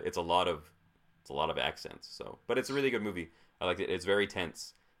bad. It's a lot of accents. So, but it's a really good movie. I liked it. It's very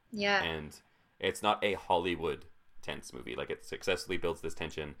tense. Yeah. And it's not a Hollywood tense movie. Like, it successfully builds this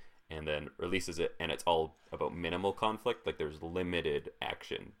tension and then releases it, and it's all about minimal conflict. Like, there's limited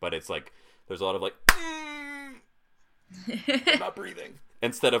action, but it's like, there's a lot of like, I'm not breathing.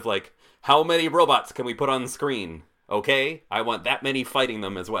 Instead of like, how many robots can we put on the screen? Okay, I want that many fighting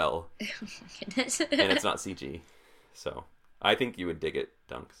them as well. Oh my goodness. And it's not CG. So I think you would dig it,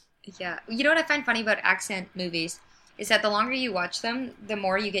 Dunks. Yeah. You know what I find funny about accent movies is that the longer you watch them, the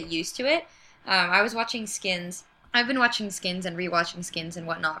more you get used to it. I was watching Skins. I've been watching Skins and rewatching Skins and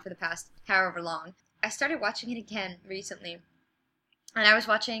whatnot for the past however long. I started watching it again recently. And I was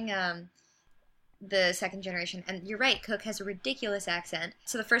watching the second generation, and you're right, Cook has a ridiculous accent.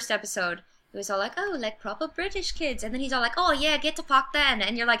 So the first episode, it was all like, oh, like proper British kids, and then he's all like, oh yeah, get to fuck then,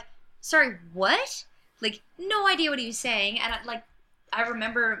 and you're like, sorry, what? Like, no idea what he was saying, and I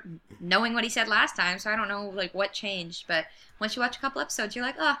remember knowing what he said last time, so I don't know like what changed, but once you watch a couple episodes, you're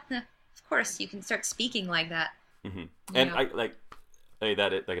like, oh, of course, you can start speaking like that. Mm-hmm. And I like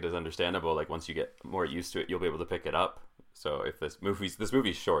it is understandable. Like, once you get more used to it, you'll be able to pick it up. So if this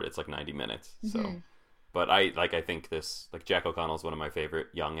movie's short, it's like 90 minutes. So, Mm-hmm. But I think this, like, Jack O'Connell's one of my favorite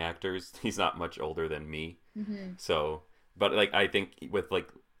young actors. He's not much older than me. Mm-hmm. So, but like, I think with like,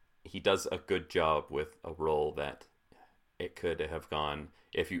 he does a good job with a role that it could have gone.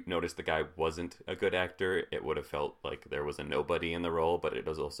 If you noticed the guy wasn't a good actor, it would have felt like there was a nobody in the role. But it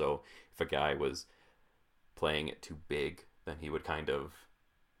was also, if a guy was playing it too big, then he would kind of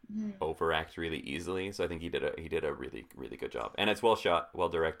overact really easily. So I think he did a really, really good job, and it's well shot, well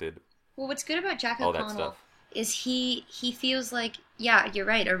directed. Well, what's good about Jack all that O'Connell stuff. is he feels like, yeah, you're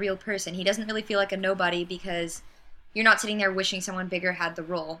right, a real person. He doesn't really feel like a nobody because you're not sitting there wishing someone bigger had the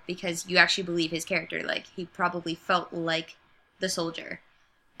role, because you actually believe his character. Like, he probably felt like the soldier,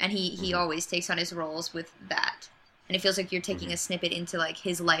 and he always takes on his roles with that. And it feels like you're taking a snippet into like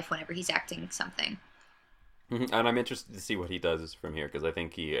his life whenever he's acting something. And I'm interested to see what he does from here, because I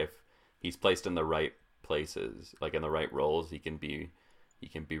think if he's placed in the right places, like in the right roles, he can be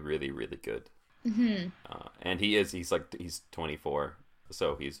really, really good. Mm-hmm. And he's 24,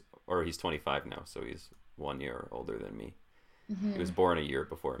 so he's 25 now, so he's 1 year older than me. Mm-hmm. He was born a year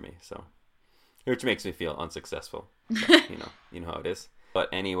before me, so, which makes me feel unsuccessful. But, you know how it is. But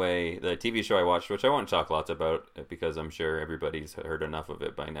anyway, the TV show I watched, which I won't talk lots about because I'm sure everybody's heard enough of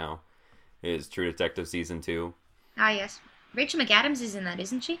it by now, is True Detective Season 2. Ah, yes. Rachel McAdams is in that,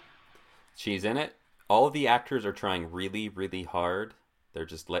 isn't she? She's in it. All of the actors are trying really, really hard. They're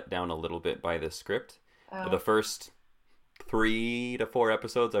just let down a little bit by the script. Oh. The first 3 to 4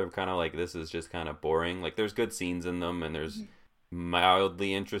 episodes, I'm kind of like, this is just kind of boring. Like, there's good scenes in them, and there's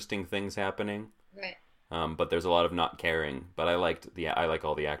mildly interesting things happening. Right. But there's a lot of not caring. But I like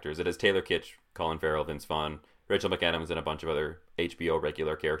all the actors. It is Taylor Kitsch, Colin Farrell, Vince Vaughn, Rachel McAdams, and a bunch of other HBO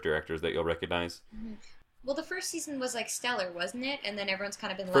regular character actors that you'll recognize. Mm-hmm. Well, the first season was like stellar, wasn't it? And then everyone's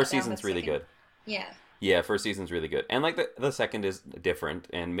kind of been let First down season's with really second. good. Yeah. Yeah, first season's really good. And like the second is different,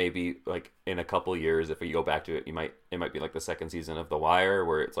 and maybe like in a couple years, if you go back to it, it might be like the second season of The Wire,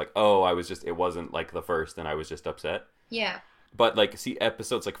 where it's like, oh, it wasn't like the first, and I was just upset. Yeah. But like, see,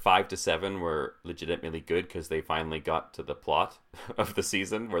 episodes like 5 to 7 were legitimately good because they finally got to the plot of the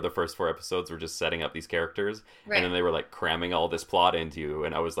season, where the first 4 episodes were just setting up these characters, Right. and then they were like cramming all this plot into you,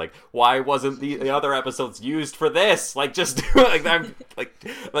 and I was like, why wasn't the other episodes used for this? Like, just like, I'm like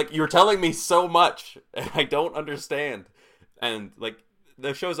you're telling me so much, and I don't understand. And like,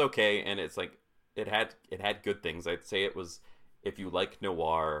 the show's okay, and it's like it had good things. I'd say it was, if you like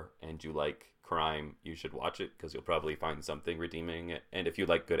noir and you like crime, you should watch it because you'll probably find something redeeming. And if you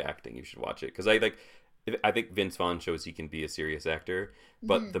like good acting, you should watch it because I think Vince Vaughn shows he can be a serious actor.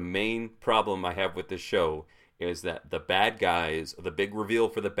 But the main problem I have with this show is that the bad guys, the big reveal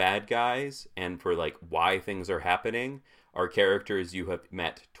for the bad guys and for like why things are happening are characters you have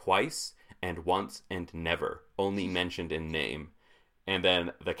met twice and once and never, only mentioned in name. And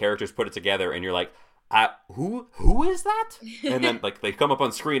then the characters put it together and you're like, who is that? And then like they come up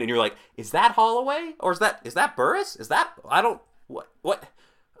on screen and you're like, is that Holloway? Or is that Burris? Is that,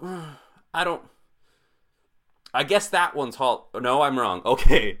 I guess that one's no, I'm wrong.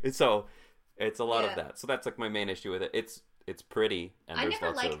 Okay. So it's a lot of that. So that's like my main issue with it. It's pretty. And I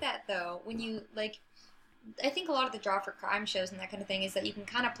never like that though. When you like, I think a lot of the draw for crime shows and that kind of thing is that you can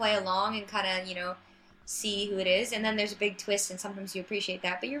kind of play along and kind of, see who it is. And then there's a big twist and sometimes you appreciate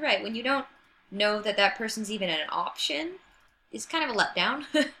that. But you're right. When you don't know that person's even an option, it's kind of a letdown.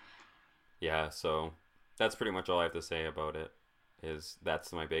 Yeah, so that's pretty much all I have to say about it.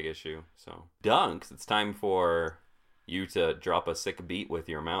 That's my big issue. So Dunks, it's time for you to drop a sick beat with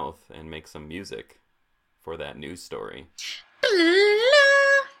your mouth and make some music for that news story.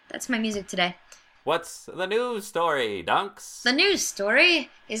 That's my music today. What's the news story, Dunks? The news story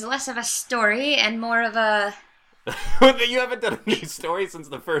is less of a story and more of a... You haven't done a news story since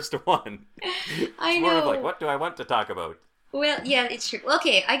the first one. I know. More of like, what do I want to talk about? Well, yeah, it's true.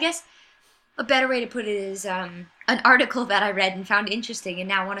 Okay, I guess a better way to put it is an article that I read and found interesting and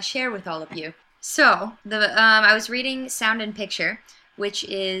now want to share with all of you. So, I was reading Sound and Picture, which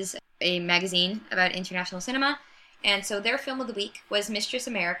is a magazine about international cinema, and so their film of the week was Mistress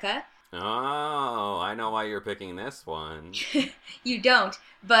America. Oh, I know why you're picking this one. You don't,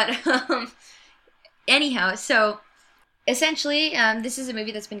 but anyhow, so essentially, this is a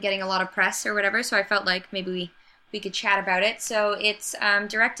movie that's been getting a lot of press or whatever, so I felt like maybe we could chat about it. So it's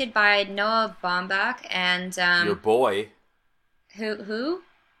directed by Noah Baumbach and... your boy. Who?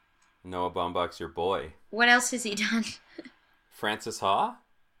 Noah Baumbach's your boy. What else has he done? Francis Ha?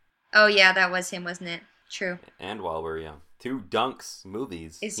 Oh yeah, that was him, wasn't it? True. And While We're Young. 2 Dunks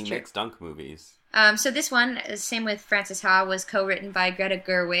movies. It's he true. makes Dunk movies. So this one, same with Frances Ha, was co-written by Greta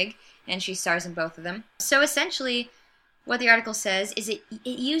Gerwig, and she stars in both of them. So essentially, what the article says is it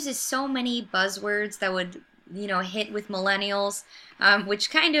uses so many buzzwords that would, hit with millennials,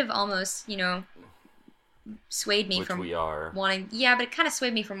 which kind of almost, swayed me from wanting... Yeah, but it kind of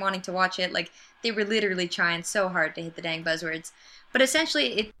swayed me from wanting to watch it. Like, they were literally trying so hard to hit the dang buzzwords. But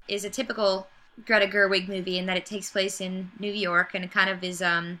essentially, it is a typical Greta Gerwig movie in that it takes place in New York, and it kind of is...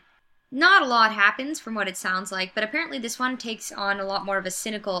 Not a lot happens from what it sounds like, but apparently this one takes on a lot more of a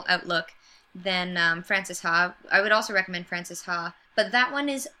cynical outlook than Frances Ha. I would also recommend Frances Ha, but that one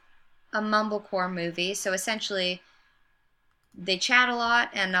is a mumblecore movie, so essentially they chat a lot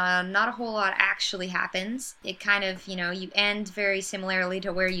and not a whole lot actually happens. It kind of, you end very similarly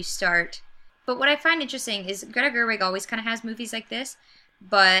to where you start. But what I find interesting is Greta Gerwig always kind of has movies like this,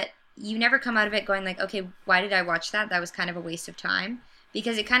 but you never come out of it going like, okay, why did I watch that? That was kind of a waste of time.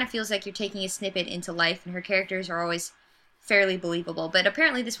 Because it kind of feels like you're taking a snippet into life, and her characters are always fairly believable. But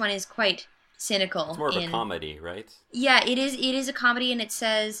apparently this one is quite cynical. It's more of a comedy, right? Yeah, it is. It is a comedy, and it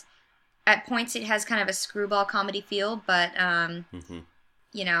says at points it has kind of a screwball comedy feel. But the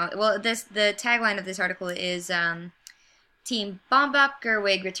tagline of this article is Team Baumbach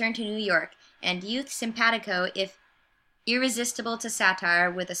Gerwig return to New York, and youth simpatico if irresistible to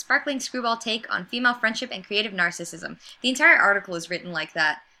satire with a sparkling screwball take on female friendship and creative narcissism. The entire article is written like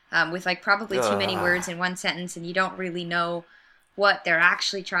that, with like probably too many words in one sentence, and you don't really know what they're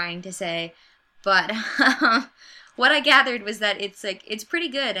actually trying to say. But what I gathered was that it's pretty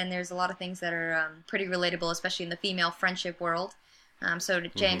good, and there's a lot of things that are pretty relatable, especially in the female friendship world. So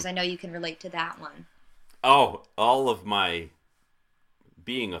James, I know you can relate to that one. Oh, all of my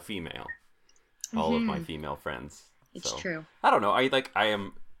being a female, all of my female friends. It's true. I don't know.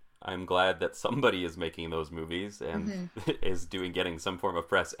 I'm glad that somebody is making those movies and is getting some form of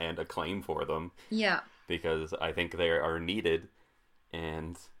press and acclaim for them. Yeah. Because I think they are needed,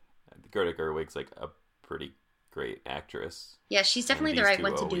 and Greta Gerwig's like a pretty great actress. Yeah, she's definitely the right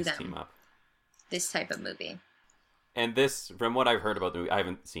one to do them. Team up. This type of movie. And this, from what I've heard about the movie, I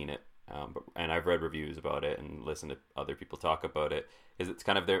haven't seen it, and I've read reviews about it and listened to other people talk about it, is it's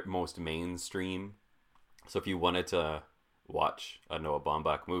kind of their most mainstream. So if you wanted to watch a Noah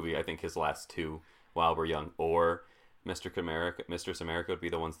Baumbach movie, I think his last 2, While We're Young or Mistress America would be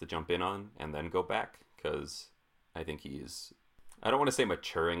the ones to jump in on and then go back, because I think he's, I don't want to say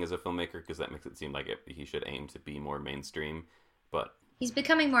maturing as a filmmaker, because that makes it seem like he should aim to be more mainstream, but... He's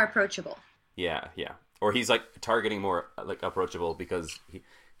becoming more approachable. Yeah. Or he's like targeting more like approachable because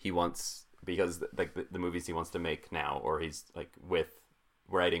he wants because like the movies he wants to make now, or he's like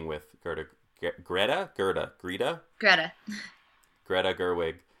writing with Greta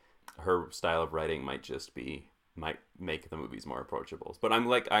Gerwig, her style of writing might make the movies more approachable. But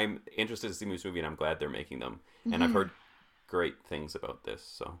I'm interested to see this movie, and I'm glad they're making them. And I've heard great things about this.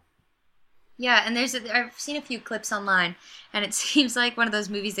 So yeah, and I've seen a few clips online, and it seems like one of those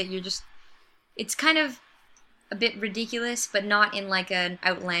movies that it's kind of a bit ridiculous, but not in like an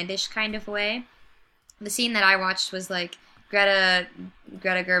outlandish kind of way. The scene that I watched was like Greta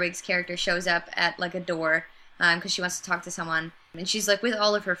Gerwig's character shows up at like a door because she wants to talk to someone, and she's like with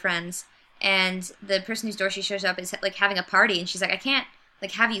all of her friends, and the person whose door she shows up is like having a party, and she's like, I can't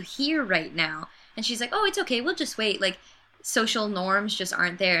like have you here right now, and she's like, oh, it's okay, we'll just wait, like social norms just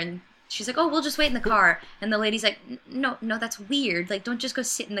aren't there, and she's like, oh, we'll just wait in the car, and the lady's like, no, that's weird, like don't just go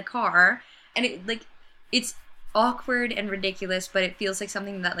sit in the car, and it's awkward and ridiculous, but it feels like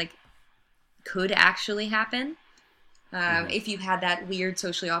something that like could actually happen if you had that weird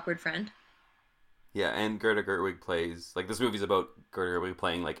socially awkward friend. Yeah, and Greta Gerwig plays like this movie's about Greta Gerwig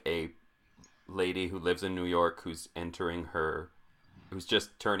playing like a lady who lives in New York who's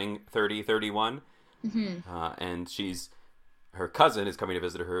just turning 31, and her cousin is coming to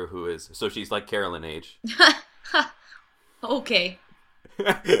visit her, so she's like Carolyn age. Okay.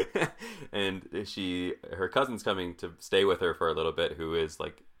 And her cousin's coming to stay with her for a little bit, who is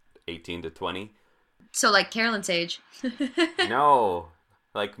like 18 to 20. So like Carolyn's age. No,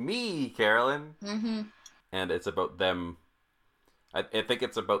 like me, Carolyn. And it's about them. I think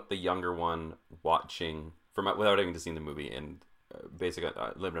it's about the younger one watching without having to see the movie, and basically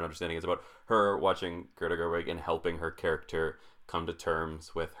limited understanding. It's about her watching Greta Gerwig and helping her character come to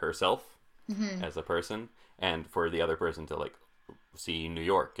terms with herself as a person, and for the other person to like see New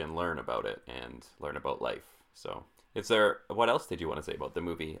York and learn about it and learn about life. So what else did you want to say about the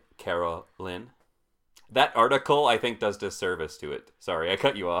movie Carolyn? That article I think does disservice to it. Sorry, I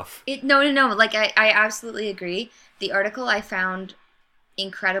cut you off. No. Like I absolutely agree. The article I found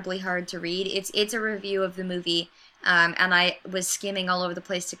incredibly hard to read. It's a review of the movie, and I was skimming all over the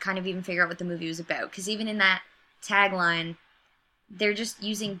place to kind of even figure out what the movie was about. Because even in that tagline, they're just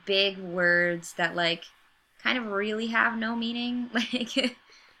using big words that like kind of really have no meaning. Like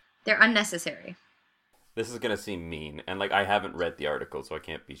they're unnecessary. This is going to seem mean, and like I haven't read the article, so I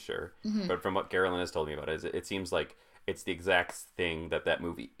can't be sure. But from what Carolyn has told me about it, it seems like it's the exact thing that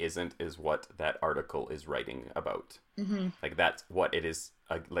movie is what that article is writing about. Like that's what it is.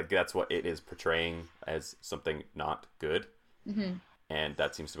 Like that's what it is portraying as something not good. And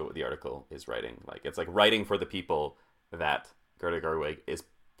that seems to be what the article is writing. Like it's like writing for the people that Greta Gerwig is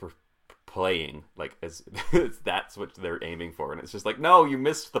playing, like as that's what they're aiming for, and it's just like, no, you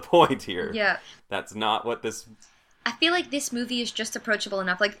missed the point here. Yeah, that's not what this. I feel like this movie is just approachable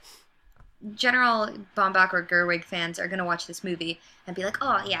enough. Like general Baumbach or Gerwig fans are gonna watch this movie and be like,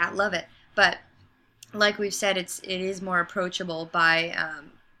 oh yeah, I love it. But like we've said, it is more approachable by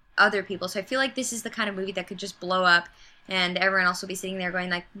other people. So I feel like this is the kind of movie that could just blow up, and everyone else will be sitting there going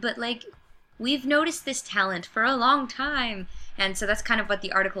like, but like we've noticed this talent for a long time. And so that's kind of what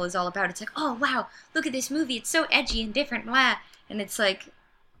the article is all about. It's like, oh, wow, look at this movie. It's so edgy and different, blah. And it's like,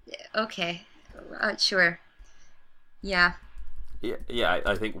 okay, sure. Yeah. Yeah,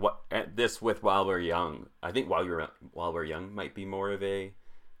 I think this with While We're Young, I think While We're Young might be more of a,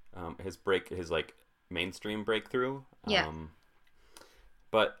 his like mainstream breakthrough. Yeah.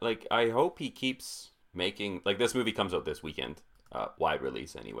 But like, I hope he keeps making, like this movie comes out this weekend. Wide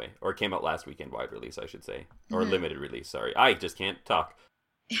release anyway, or it came out last weekend, wide release I should say, or limited release, sorry, I just can't talk.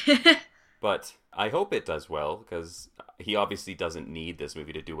 But I hope it does well, because he obviously doesn't need this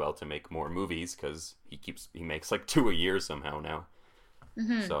movie to do well to make more movies, because he makes like 2 a year somehow now.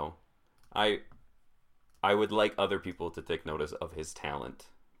 So I would like other people to take notice of his talent,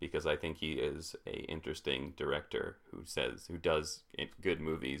 because I think he is a interesting director who does good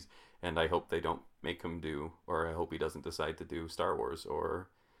movies. And I hope they don't make him or I hope he doesn't decide to do Star Wars or,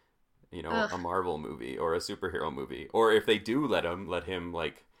 a Marvel movie or a superhero movie. Or if they do let him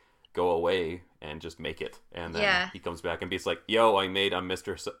like go away and just make it. And then he comes back and be like, yo, I'm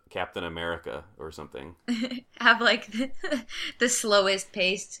Mr. Captain America or something. Have like the slowest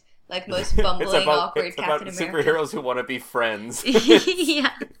paced, like most bumbling, awkward Captain America. It's about superheroes who want to be friends.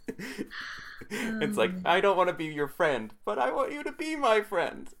 Yeah. It's like, I don't want to be your friend, but I want you to be my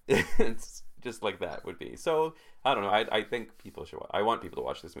friend. It's just like that would be. So, I don't know. I think people should I want people to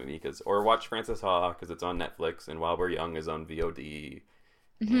watch this movie, or watch Frances Ha, because it's on Netflix, and While We're Young is on VOD.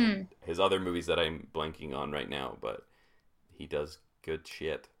 And his other movies that I'm blanking on right now, but he does good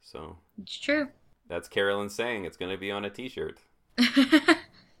shit. So it's true. That's Carolyn saying it's going to be on a t-shirt.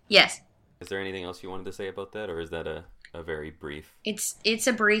 Yes. Is there anything else you wanted to say about that, or is that a very brief? It's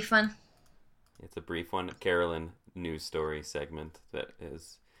a brief one. It's a brief one. Carolyn news story segment that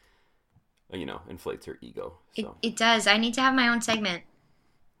is, inflates her ego. So. It does. I need to have my own segment.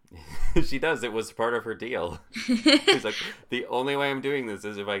 She does. It was part of her deal. She's like, the only way I'm doing this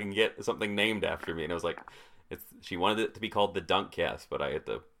is if I can get something named after me. And I was like, she wanted it to be called the Dunkcast, but I had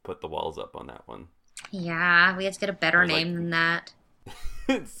to put the walls up on that one. Yeah, we had to get a better name than that.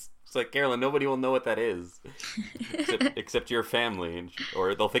 It's like, Carolyn, nobody will know what that is, except your family,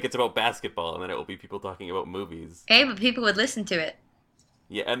 or they'll think it's about basketball, and then it will be people talking about movies. Hey, but people would listen to it.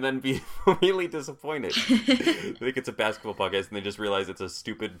 Yeah, and then be really disappointed. They think it's a basketball podcast, and they just realize it's a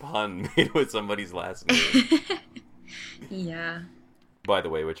stupid pun made with somebody's last name. Yeah. By the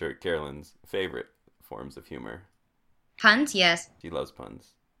way, which are Carolyn's favorite forms of humor. Puns? Yes. She loves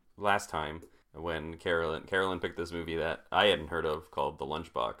puns. Last time, when Carolyn picked this movie that I hadn't heard of called The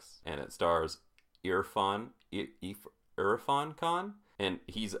Lunchbox, and it stars Irfan Khan, and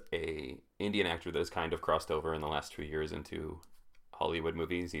he's a Indian actor that has kind of crossed over in the last 2 years into Hollywood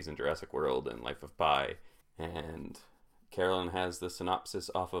movies. He's in Jurassic World and Life of Pi. And Carolyn has the synopsis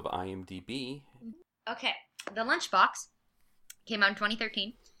off of IMDb. Okay. The Lunchbox came out in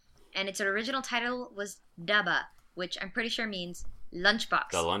 2013, and its original title was Daba, which I'm pretty sure means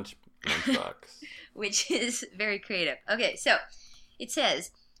lunchbox. The lunchbox. Which is very creative. Okay, so it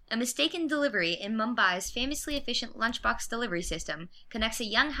says, a mistaken delivery in Mumbai's famously efficient lunchbox delivery system connects a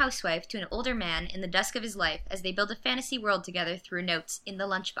young housewife to an older man in the dusk of his life as they build a fantasy world together through notes in the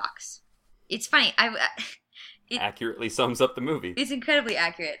lunchbox. It's funny. It accurately sums up the movie. It's incredibly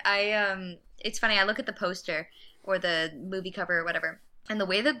accurate. It's funny. I look at the poster or the movie cover or whatever, and the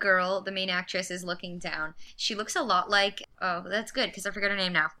way the girl, the main actress, is looking down, she looks a lot like. Oh, that's good because I forgot her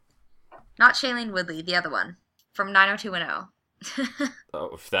name now. Not Shailene Woodley, the other one from 90210. Oh,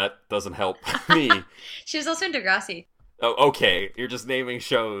 if that doesn't help me. She was also in Degrassi. Oh, okay. You're just naming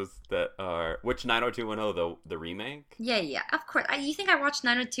shows that are... Which 90210, the remake? Yeah, of course. You think I watched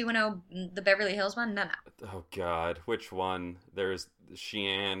 90210, the Beverly Hills one? No. Oh, God. Which one? There's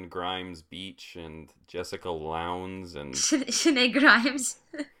Sheann Grimes Beach and Jessica Lowndes and... Shanae Grimes.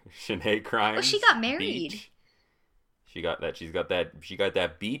 Shanae Grimes. Oh, she got married. Beach. She got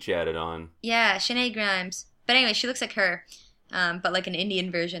that beach added on. Yeah, Shanae Grimes. But anyway, she looks like her. But like an Indian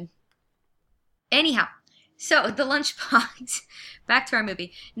version. Anyhow, so The Lunchbox. Back to our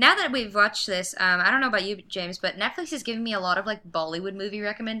movie. Now that we've watched this, I don't know about you, James, but Netflix has given me a lot of like Bollywood movie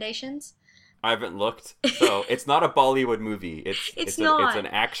recommendations. I haven't looked, so it's not a Bollywood movie. It's an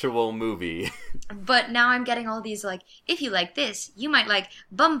actual movie. But now I'm getting all these like, if you like this, you might like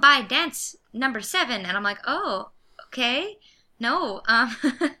Bombay Dance No. 7, and I'm like, oh, okay, no.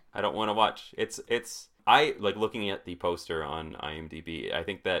 I don't want to watch. I like looking at the poster on IMDb. I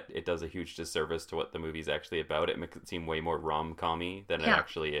think that it does a huge disservice to what the movie's actually about. It makes it seem way more rom-com-y than it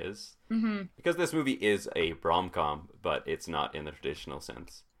actually is. Mm-hmm. Because this movie is a rom-com, but it's not in the traditional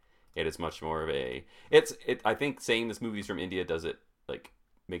sense. It is much more of a. I think saying this movie's from India does it like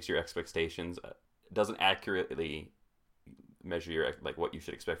makes your expectations doesn't accurately measure your like what you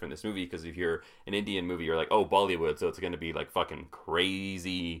should expect from this movie, because if you're an Indian movie, you're like, oh, Bollywood, so it's going to be like fucking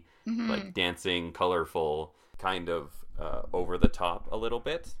crazy, like dancing, colorful, kind of over the top a little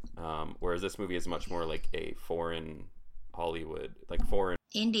bit, whereas this movie is much more like a foreign Hollywood, like foreign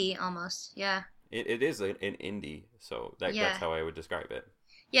indie almost. Yeah, it is an indie, so that's how I would describe it.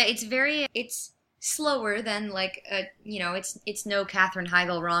 Yeah, it's slower than like it's no Katherine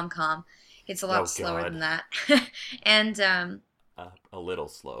Heigl rom-com. It's a lot slower than that. And a little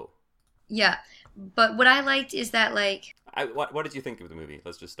slow. Yeah. But what I liked is that like what did you think of the movie?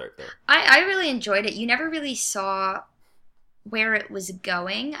 Let's just start there. I really enjoyed it. You never really saw where it was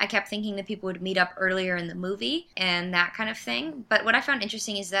going. I kept thinking that people would meet up earlier in the movie and that kind of thing. But what I found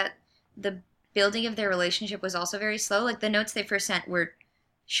interesting is that the building of their relationship was also very slow. Like the notes they first sent were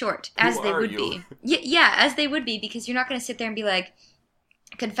short, as they would be. Yeah, as they would be, because you're not going to sit there and be like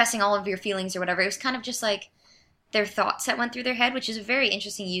confessing all of your feelings or whatever. It was kind of just like their thoughts that went through their head, which is a very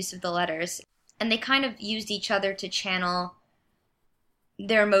interesting use of the letters. And they kind of used each other to channel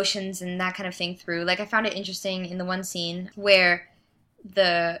their emotions and that kind of thing through. Like I found it interesting in the one scene where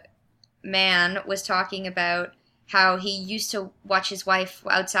the man was talking about how he used to watch his wife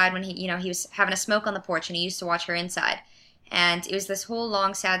outside when he was having a smoke on the porch, and he used to watch her inside. And it was this whole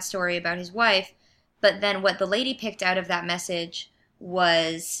long, sad story about his wife. But then what the lady picked out of that message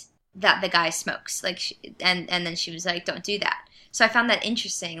was that the guy smokes. And then she was like, don't do that. So I found that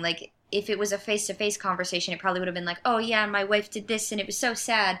interesting. Like, if it was a face-to-face conversation, it probably would have been like, oh, yeah, my wife did this, and it was so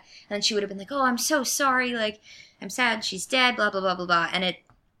sad. And then she would have been like, oh, I'm so sorry. Like, I'm sad she's dead, blah, blah, blah, blah, blah. And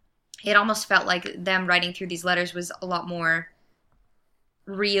it almost felt like them writing through these letters was a lot more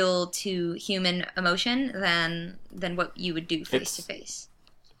real to human emotion than what you would do face to face.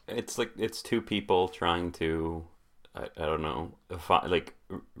 It's like it's two people trying to, I don't know, find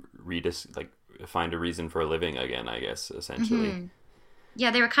a reason for a living again, I guess, essentially. Mm-hmm.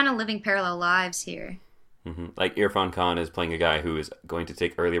 Yeah, they were kind of living parallel lives here. Mm-hmm. Like Irfan Khan is playing a guy who is going to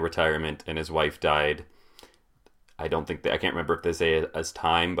take early retirement, and his wife died. I can't remember if they say it as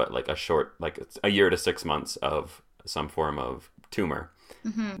time, but like a year to 6 months of some form of tumor.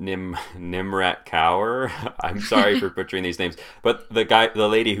 Mm-hmm. Nimrat Kaur. I'm sorry for butchering these names, but the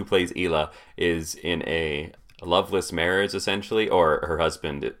lady who plays Ela is in a loveless marriage essentially, or her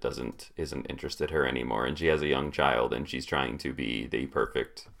husband isn't interested in her anymore, and she has a young child, and she's trying to be the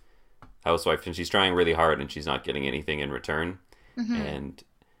perfect housewife, and she's trying really hard, and she's not getting anything in return. Mm-hmm. And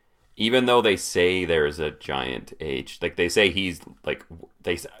even though they say there's a giant age, like they say he's like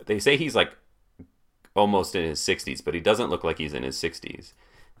they say he's like almost in his 60s, but he doesn't look like he's in his 60s.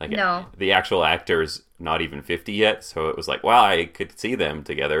 Like, no. The actual actor's not even 50 yet, so it was like, wow, I could see them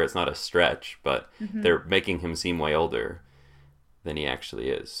together. It's not a stretch, but they're making him seem way older than he actually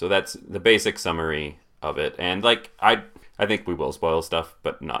is. So that's the basic summary of it. And like I think we will spoil stuff,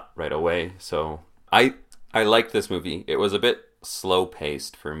 but not right away. So I liked this movie. It was a bit slow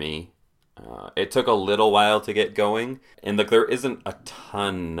paced for me. It took a little while to get going, and like there isn't a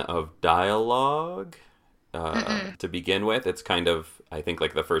ton of dialogue to begin with. It's kind of, I think,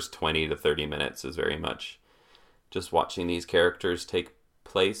 like the first 20 to 30 minutes is very much just watching these characters take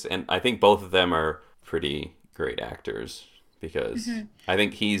place, and I think both of them are pretty great actors, because I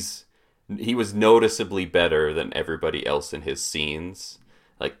think he was noticeably better than everybody else in his scenes.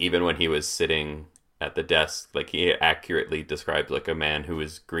 Like even when he was sitting at the desk, like he accurately described like a man who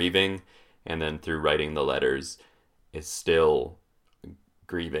is grieving, and then through writing the letters is still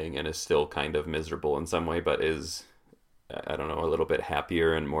grieving and is still kind of miserable in some way, but is, I don't know, a little bit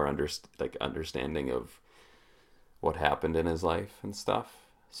happier and more understanding of what happened in his life and stuff.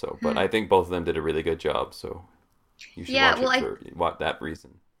 So, but I think both of them did a really good job, so you should watch it for that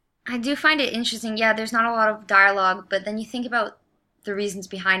reason. I do find it interesting. Yeah, there's not a lot of dialogue, but then you think about the reasons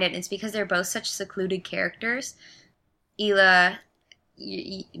behind it, and it's because they're both such secluded characters. Ela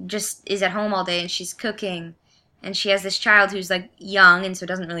just is at home all day, and she's cooking, and she has this child who's like young and so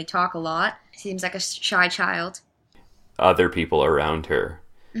doesn't really talk a lot. Seems like a shy child. Other people around her,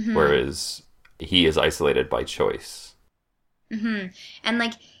 whereas he is isolated by choice. And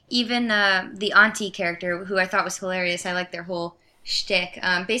like even the auntie character, who I thought was hilarious. I like their whole shtick.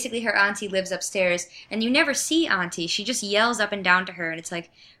 Basically, her auntie lives upstairs, and you never see auntie. She just yells up and down to her, and it's like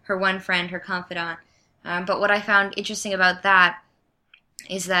her one friend, her confidant. But what I found interesting about that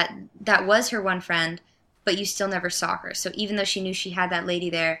is that was her one friend, but you still never saw her. So even though she knew she had that lady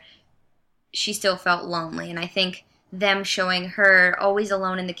there, she still felt lonely. And I think them showing her always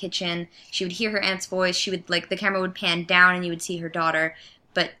alone in the kitchen, she would hear her aunt's voice, she would, like, the camera would pan down and you would see her daughter,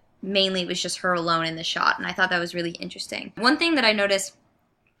 but mainly it was just her alone in the shot, and I thought that was really interesting. One thing that I noticed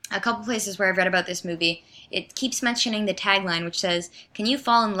a couple places where I've read about this movie, it keeps mentioning the tagline, which says, "Can you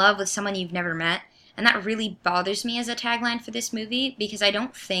fall in love with someone you've never met?" And that really bothers me as a tagline for this movie, because I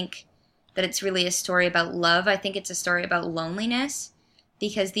don't think that it's really a story about love. I think it's a story about loneliness,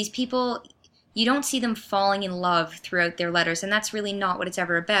 because these people, you don't see them falling in love throughout their letters, and that's really not what it's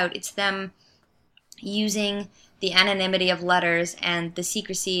ever about. It's them using the anonymity of letters and the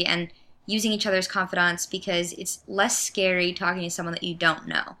secrecy and using each other's confidants, because it's less scary talking to someone that you don't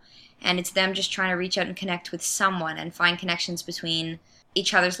know. And it's them just trying to reach out and connect with someone and find connections between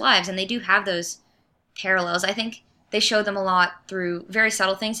each other's lives. And they do have those parallels. I think they show them a lot through very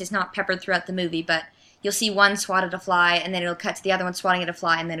subtle things. It's not peppered throughout the movie, but you'll see one swat at a fly, and then it'll cut to the other one swatting at a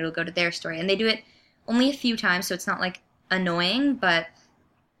fly, and then it'll go to their story. And they do it only a few times, so it's not like annoying, but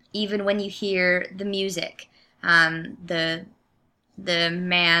even when you hear the music, the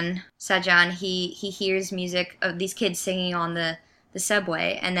man Sajan, he hears music of these kids singing on the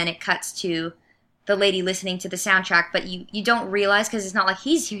subway, and then it cuts to the lady listening to the soundtrack, but you don't realize, because it's not like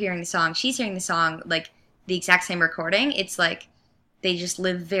he's hearing the song, she's hearing the song, like the exact same recording. It's like they just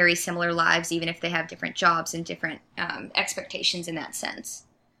live very similar lives, even if they have different jobs and different expectations in that sense.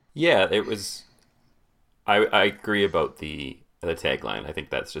 Yeah, it was. I agree about the tagline. I think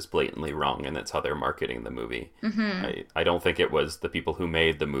that's just blatantly wrong, and that's how they're marketing the movie. I don't think it was the people who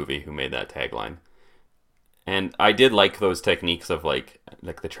made the movie who made that tagline. And I did like those techniques of like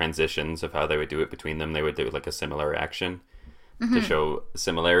the transitions of how they would do it between them. They would do like a similar action to show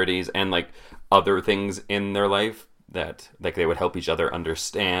similarities, and like other things in their life that like they would help each other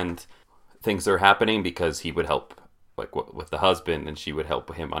understand things that are happening, because he would help like with the husband, and she would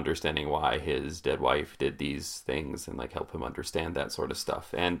help him understanding why his dead wife did these things, and like help him understand that sort of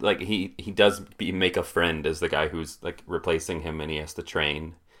stuff. And like he does make a friend as the guy who's like replacing him, and he has to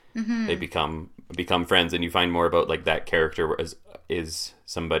train. They become friends, and you find more about like that character is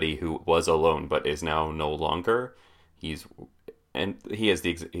somebody who was alone but is now no longer. He has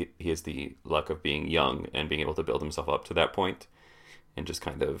the luck of being young and being able to build himself up to that point, and just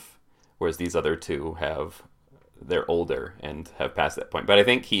kind of, whereas these other two they're older and have passed that point. But I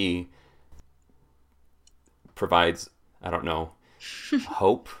think he provides, I don't know,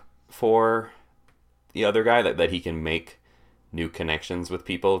 hope for the other guy, that he can make new connections with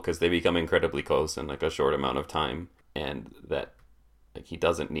people, because they become incredibly close in like a short amount of time, and that like he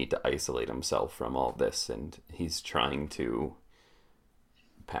doesn't need to isolate himself from all this, and he's trying to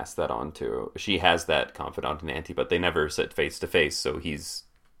pass that on to, she has that confidant in Auntie, but they never sit face to face, so he's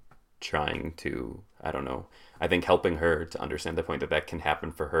trying to, I don't know, I think helping her to understand the point that can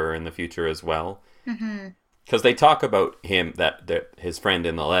happen for her in the future as well. Because they talk about him, that his friend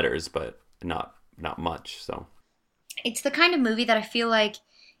in the letters, but not much. So it's the kind of movie that I feel like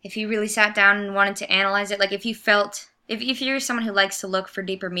if you really sat down and wanted to analyze it, like if you felt, if you're someone who likes to look for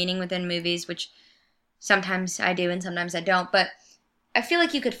deeper meaning within movies, which sometimes I do and sometimes I don't, but I feel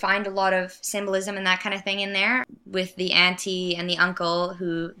like you could find a lot of symbolism and that kind of thing in there, with the auntie and the uncle,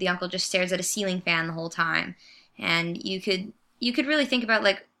 who the uncle just stares at a ceiling fan the whole time. And you could really think about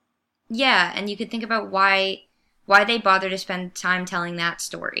like, yeah, and you could think about why they bother to spend time telling that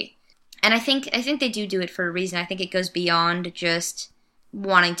story. And I think they do it for a reason. I think it goes beyond just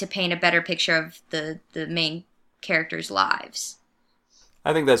wanting to paint a better picture of the main characters' lives.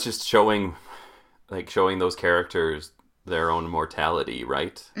 I think that's just showing those characters their own mortality,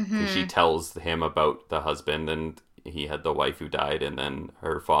 right? Because she tells him about the husband, and he had the wife who died, and then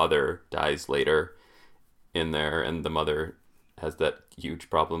her father dies later in there, and the mother has that huge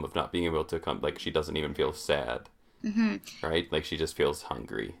problem of not being able to come, like she doesn't even feel sad, right? Like she just feels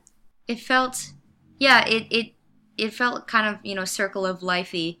hungry. It felt, yeah, it felt kind of, circle of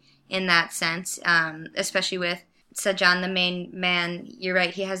lifey in that sense, especially with Sajan, the main man. You're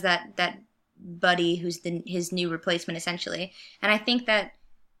right, he has that buddy who's his new replacement, essentially. And I think that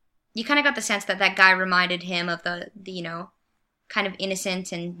you kind of got the sense that guy reminded him of the kind of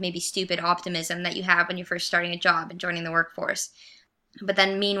innocent and maybe stupid optimism that you have when you're first starting a job and joining the workforce. But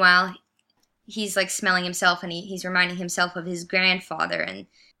then meanwhile, he's like smelling himself, and he's reminding himself of his grandfather, and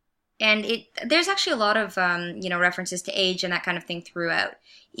there's actually a lot of references to age and that kind of thing throughout,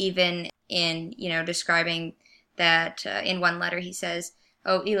 even in describing that in one letter he says,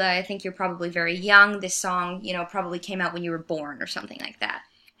 "Oh, Eli, I think you're probably very young. This song, probably came out when you were born," or something like that.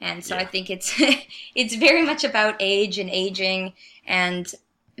 And so I think it's it's very much about age and aging and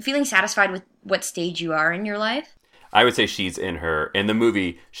feeling satisfied with what stage you are in your life. I would say in the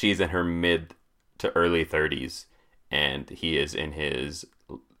movie, she's in her mid to early 30s, and he is in his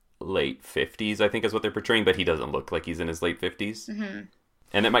late 50s, I think is what they're portraying, but he doesn't look like he's in his late 50s.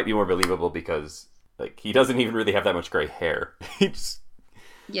 And it might be more believable because like he doesn't even really have that much gray hair.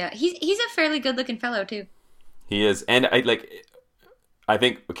 Yeah, he's a fairly good-looking fellow, too. He is. And I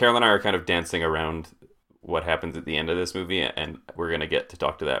think Carol and I are kind of dancing around what happens at the end of this movie, and we're going to get to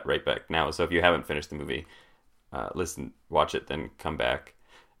talk to that right back now. So if you haven't finished the movie, watch it, then come back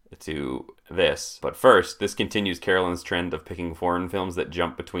to this. But first, this continues Carolyn's trend of picking foreign films that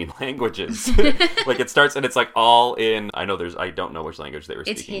jump between languages. Like it starts and it's like all in, I don't know which language they were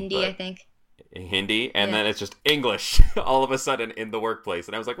speaking. It's Hindi, I think. Hindi, and then it's just English all of a sudden in the workplace,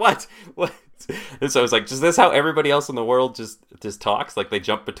 and I was like, what and so I was like, is this how everybody else in the world just talks? Like they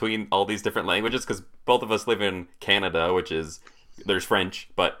jump between all these different languages? Because both of us live in Canada, which is, there's French,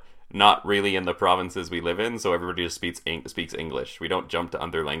 but not really in the provinces we live in, so everybody just speaks English. We don't jump to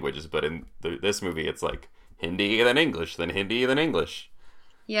other languages, but in this movie it's like Hindi, then English, then Hindi, then English.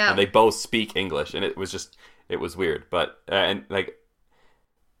 Yeah, and they both speak English, and it was weird. But and like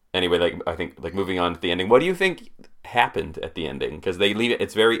anyway, like I think like moving on to the ending, what do you think happened at the ending? Because they leave it,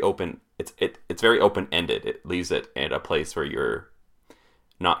 it's very open. It's very open ended. It leaves it at a place where you're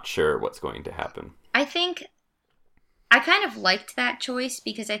not sure what's going to happen. I think I kind of liked that choice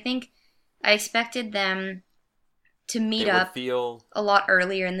because I think I expected them to meet up a lot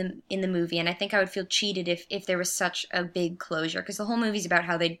earlier in the movie, and I think I would feel cheated if there was such a big closure, because the whole movie's about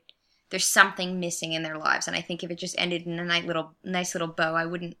how there's something missing in their lives, and I think if it just ended in a nice little bow, I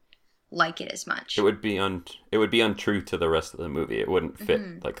wouldn't like it as much. It would be untrue to the rest of the movie. It wouldn't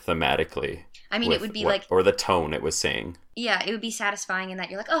fit like thematically. I mean, it would be like, or the tone it was saying. Yeah, it would be satisfying in that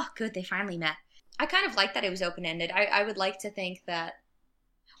you're like, oh, good, they finally met. I kind of like that it was open ended. I would like to think that,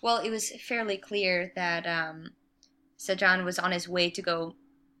 well, it was fairly clear that So John was on his way to go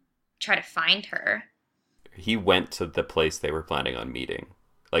try to find her. He went to the place they were planning on meeting,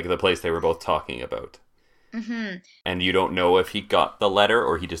 like the place they were both talking about. Mm-hmm. And you don't know if he got the letter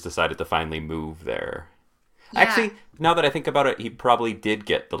or he just decided to finally move there. Yeah. Actually, now that I think about it, he probably did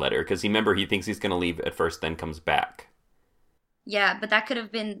get the letter because he thinks he's going to leave at first, then comes back. Yeah, but that could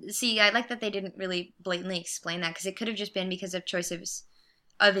have been... See, I like that they didn't really blatantly explain that, because it could have just been because of choices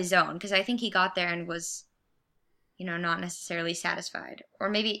of his own. Because I think he got there and was, not necessarily satisfied. Or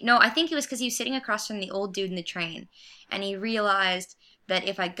maybe... No, I think it was because he was sitting across from the old dude in the train. And he realized that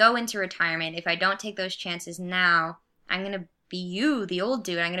if I go into retirement, if I don't take those chances now, I'm going to be you, the old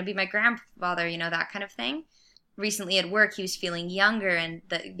dude. I'm going to be my grandfather, that kind of thing. Recently at work, he was feeling younger and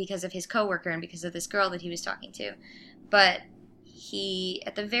because of his coworker and because of this girl that he was talking to. But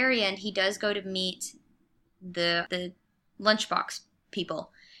at the very end, he does go to meet the lunchbox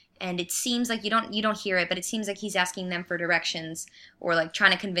people. And it seems like you don't hear it, but it seems like he's asking them for directions or like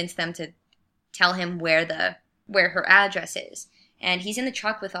trying to convince them to tell him where her address is. And he's in the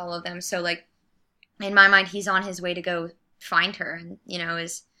truck with all of them. So like in my mind, he's on his way to go find her and,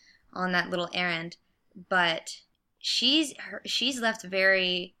 is on that little errand. But she's left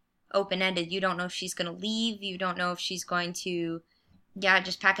very open-ended. You don't know if she's going to leave. You don't know if she's going to,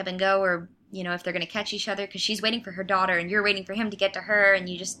 just pack up and go, or, if they're going to catch each other, because she's waiting for her daughter and you're waiting for him to get to her, and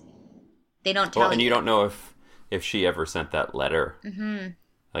they don't tell you. And you don't know if she ever sent that letter. Mm-hmm.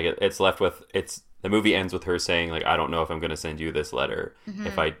 Like it's left with, the movie ends with her saying, like, I don't know if I'm going to send you this letter, Mm-hmm.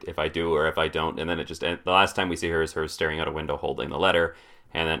 if I do or if I don't. And then the last time we see her is her staring out a window holding the letter,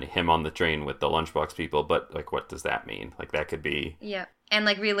 and then him on the train with the lunchbox people. But like, what does that mean? Like, that could be... Yeah. And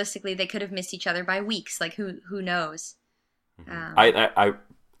like, realistically, they could have missed each other by weeks. Like, who knows? I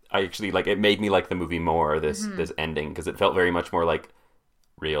actually, like, it made me like the movie more, this ending, because it felt very much more like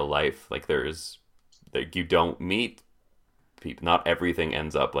real life. Like, you don't meet people. Not everything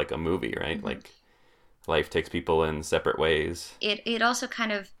ends up like a movie, right? Mm-hmm. Like, life takes people in separate ways. It also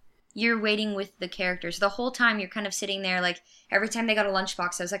kind of, you're waiting with the characters. The whole time you're kind of sitting there, like, every time they got a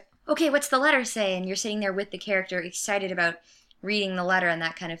lunchbox, I was like, okay, what's the letter say? And you're sitting there with the character, excited about reading the letter and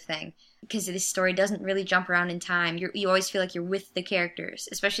that kind of thing. Because this story doesn't really jump around in time. You always feel like you're with the characters,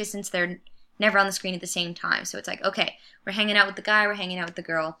 especially since they're never on the screen at the same time. So it's like, okay, we're hanging out with the guy, we're hanging out with the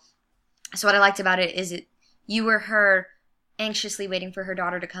girl. So what I liked about it is you were her anxiously waiting for her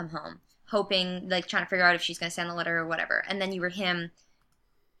daughter to come home, hoping, like, trying to figure out if she's going to send the letter or whatever. And then you were him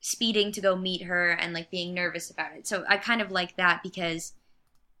speeding to go meet her and, like, being nervous about it. So I kind of like that, because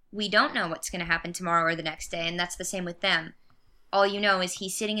we don't know what's going to happen tomorrow or the next day, and that's the same with them. All you know is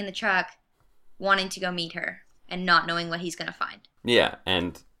he's sitting in the truck wanting to go meet her and not knowing what he's going to find. Yeah,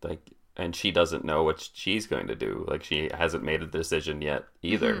 and she doesn't know what she's going to do. Like, she hasn't made a decision yet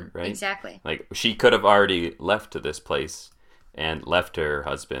either, right? Exactly. Like, she could have already left to this place and left her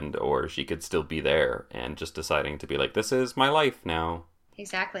husband, or she could still be there and just deciding to be like, this is my life now.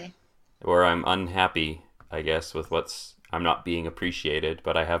 Exactly. Or I'm unhappy, I guess, with I'm not being appreciated,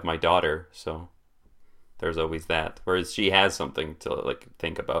 but I have my daughter, so there's always that. Whereas she has something to, like,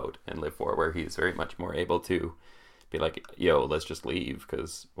 think about and live for, where he's very much more able to be like, yo, let's just leave,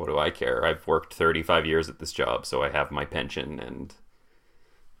 because what do I care? I've worked 35 years at this job, so I have my pension and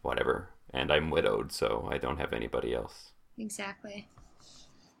whatever. And I'm widowed, so I don't have anybody else. Exactly.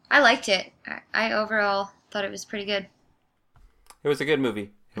 I liked it. I overall thought it was pretty good. It was a good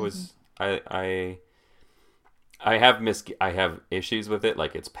movie. It was... I have issues with it,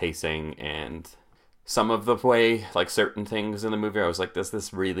 like its pacing and some of the way, like certain things in the movie. I was like, does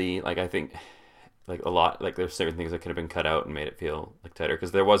this really, like, I think, like, a lot, like, there's certain things that could have been cut out and made it feel like tighter,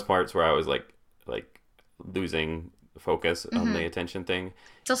 because there was parts where I was like losing focus on the attention thing.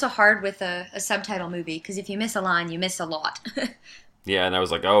 It's also hard with a subtitle movie, because if you miss a line, you miss a lot. Yeah, and I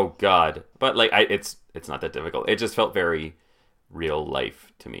was like, oh god, but like, it's not that difficult. It just felt very real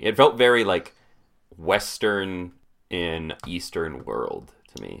life to me. It felt very like Western in Eastern world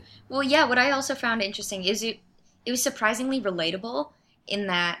to me. Well, yeah, what I also found interesting is it was surprisingly relatable, in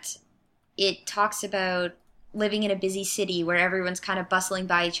that it talks about living in a busy city where everyone's kind of bustling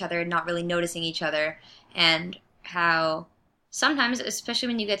by each other and not really noticing each other, and how sometimes, especially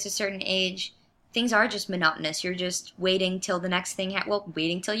when you get to a certain age, things are just monotonous. You're just waiting till the next thing,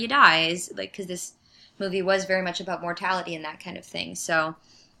 waiting till you die, is like, because this movie was very much about mortality and that kind of thing. So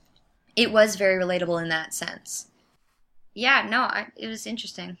it was very relatable in that sense. Yeah, no, it was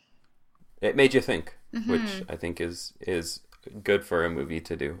interesting. It made you think, which I think is good for a movie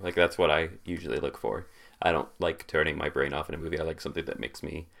to do. Like, that's what I usually look for. I don't like turning my brain off in a movie. I like something that makes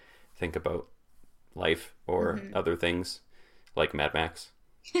me think about life or other things, like Mad Max.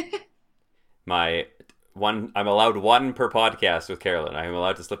 one. I'm allowed one per podcast with Carolyn. I am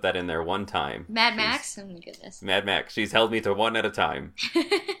allowed to slip that in there one time. Mad Max? Oh my goodness. Mad Max. She's held me to one at a time.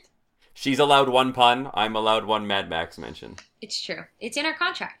 She's allowed one pun. I'm allowed one Mad Max mention. It's true. It's in our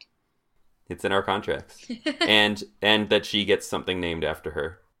contract. It's in our contracts. and that she gets something named after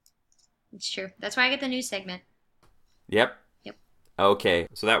her. It's true. That's why I get the news segment. Yep. Yep. Okay.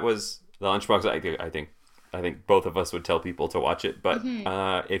 So that was The Lunchbox. I think both of us would tell people to watch it, but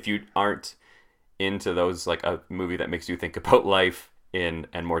if you aren't into those, like a movie that makes you think about life and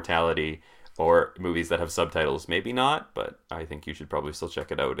mortality, or movies that have subtitles, maybe not, but I think you should probably still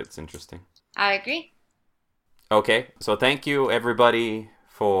check it out. It's interesting. I agree. Okay, so thank you everybody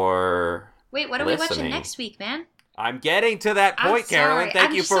for Wait, what are we watching next week, man? I'm getting to that point, Carolyn.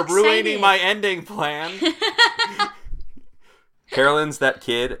 Thank you for so ruining my ending plan. Carolyn's that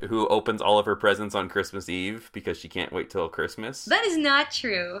kid who opens all of her presents on Christmas Eve because she can't wait till Christmas. That is not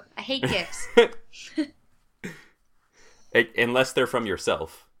true. I hate gifts. Unless they're from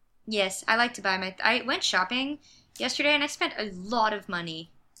yourself. Yes, I like to buy I went shopping yesterday and I spent a lot of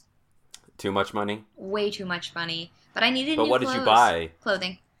money. Too much money? Way too much money. But I needed new clothes. But what did you buy?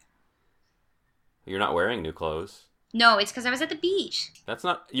 Clothing. You're not wearing new clothes. No, it's because I was at the beach.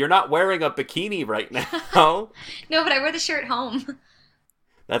 You're not wearing a bikini right now. No, but I wore the shirt home.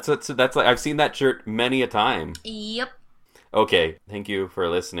 That's like, I've seen that shirt many a time. Yep. Okay, thank you for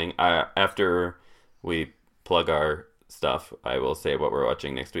listening. After we plug our stuff, I will say what we're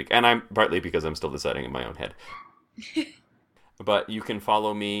watching next week. And I'm partly because I'm still deciding in my own head. But you can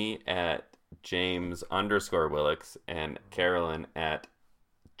follow me at James_Willix and Carolyn at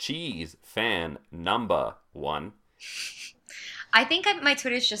CheeseFanNumber1. I think my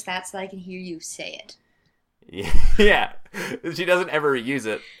Twitter's just that so that I can hear you say it. Yeah. She doesn't ever use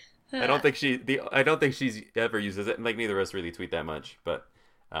it. I don't think she's ever uses it. Like, neither of us really tweet that much, but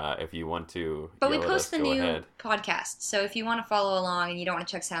if you want to, but we post the new ahead. podcast. So if you want to follow along and you don't want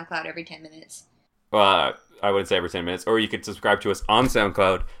to check SoundCloud every 10 minutes, I wouldn't say every 10 minutes, or you could subscribe to us on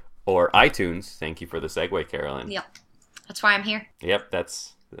SoundCloud or iTunes. Thank you for the segue, Carolyn. Yep, that's why I'm here. Yep,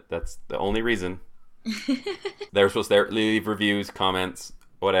 that's the only reason. They're supposed to leave reviews, comments,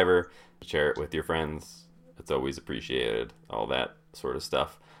 whatever. Share it with your friends. It's always appreciated. All that sort of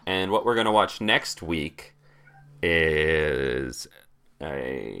stuff. And what we're going to watch next week is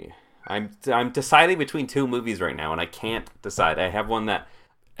I'm deciding between two movies right now, and I can't decide. I have one that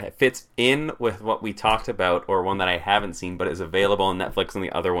fits in with what we talked about, or one that I haven't seen but is available on Netflix, and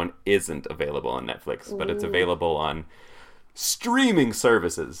the other one isn't available on Netflix, but it's available on streaming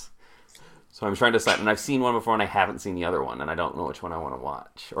services. So I'm trying to decide, and I've seen one before and I haven't seen the other one, and I don't know which one I want to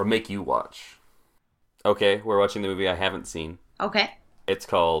watch, or make you watch. Okay, we're watching the movie I haven't seen. Okay. It's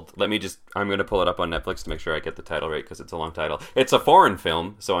called, I'm going to pull it up on Netflix to make sure I get the title right, because it's a long title. It's a foreign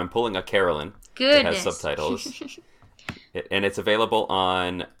film, so I'm pulling a Carolyn. Goodness. It has subtitles. And it's available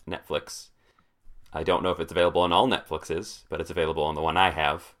on Netflix. I don't know if it's available on all Netflixes, but it's available on the one I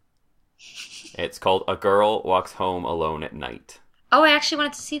have. It's called A Girl Walks Home Alone at Night. Oh, I actually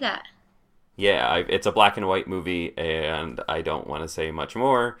wanted to see that. Yeah, it's a black and white movie, and I don't want to say much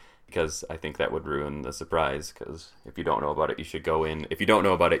more, because I think that would ruin the surprise, because if you don't know about it, you should go in. If you don't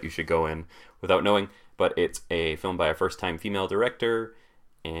know about it, you should go in without knowing. But it's a film by a first-time female director,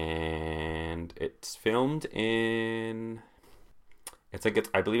 and it's filmed in...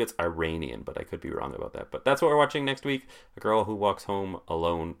 I believe it's Iranian, but I could be wrong about that. But that's what we're watching next week. A Girl Who Walks Home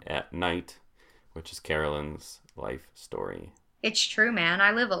Alone at Night, which is Carolyn's life story. It's true, man.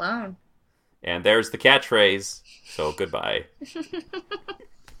 I live alone. And there's the catchphrase. So goodbye.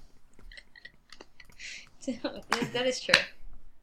 That is true.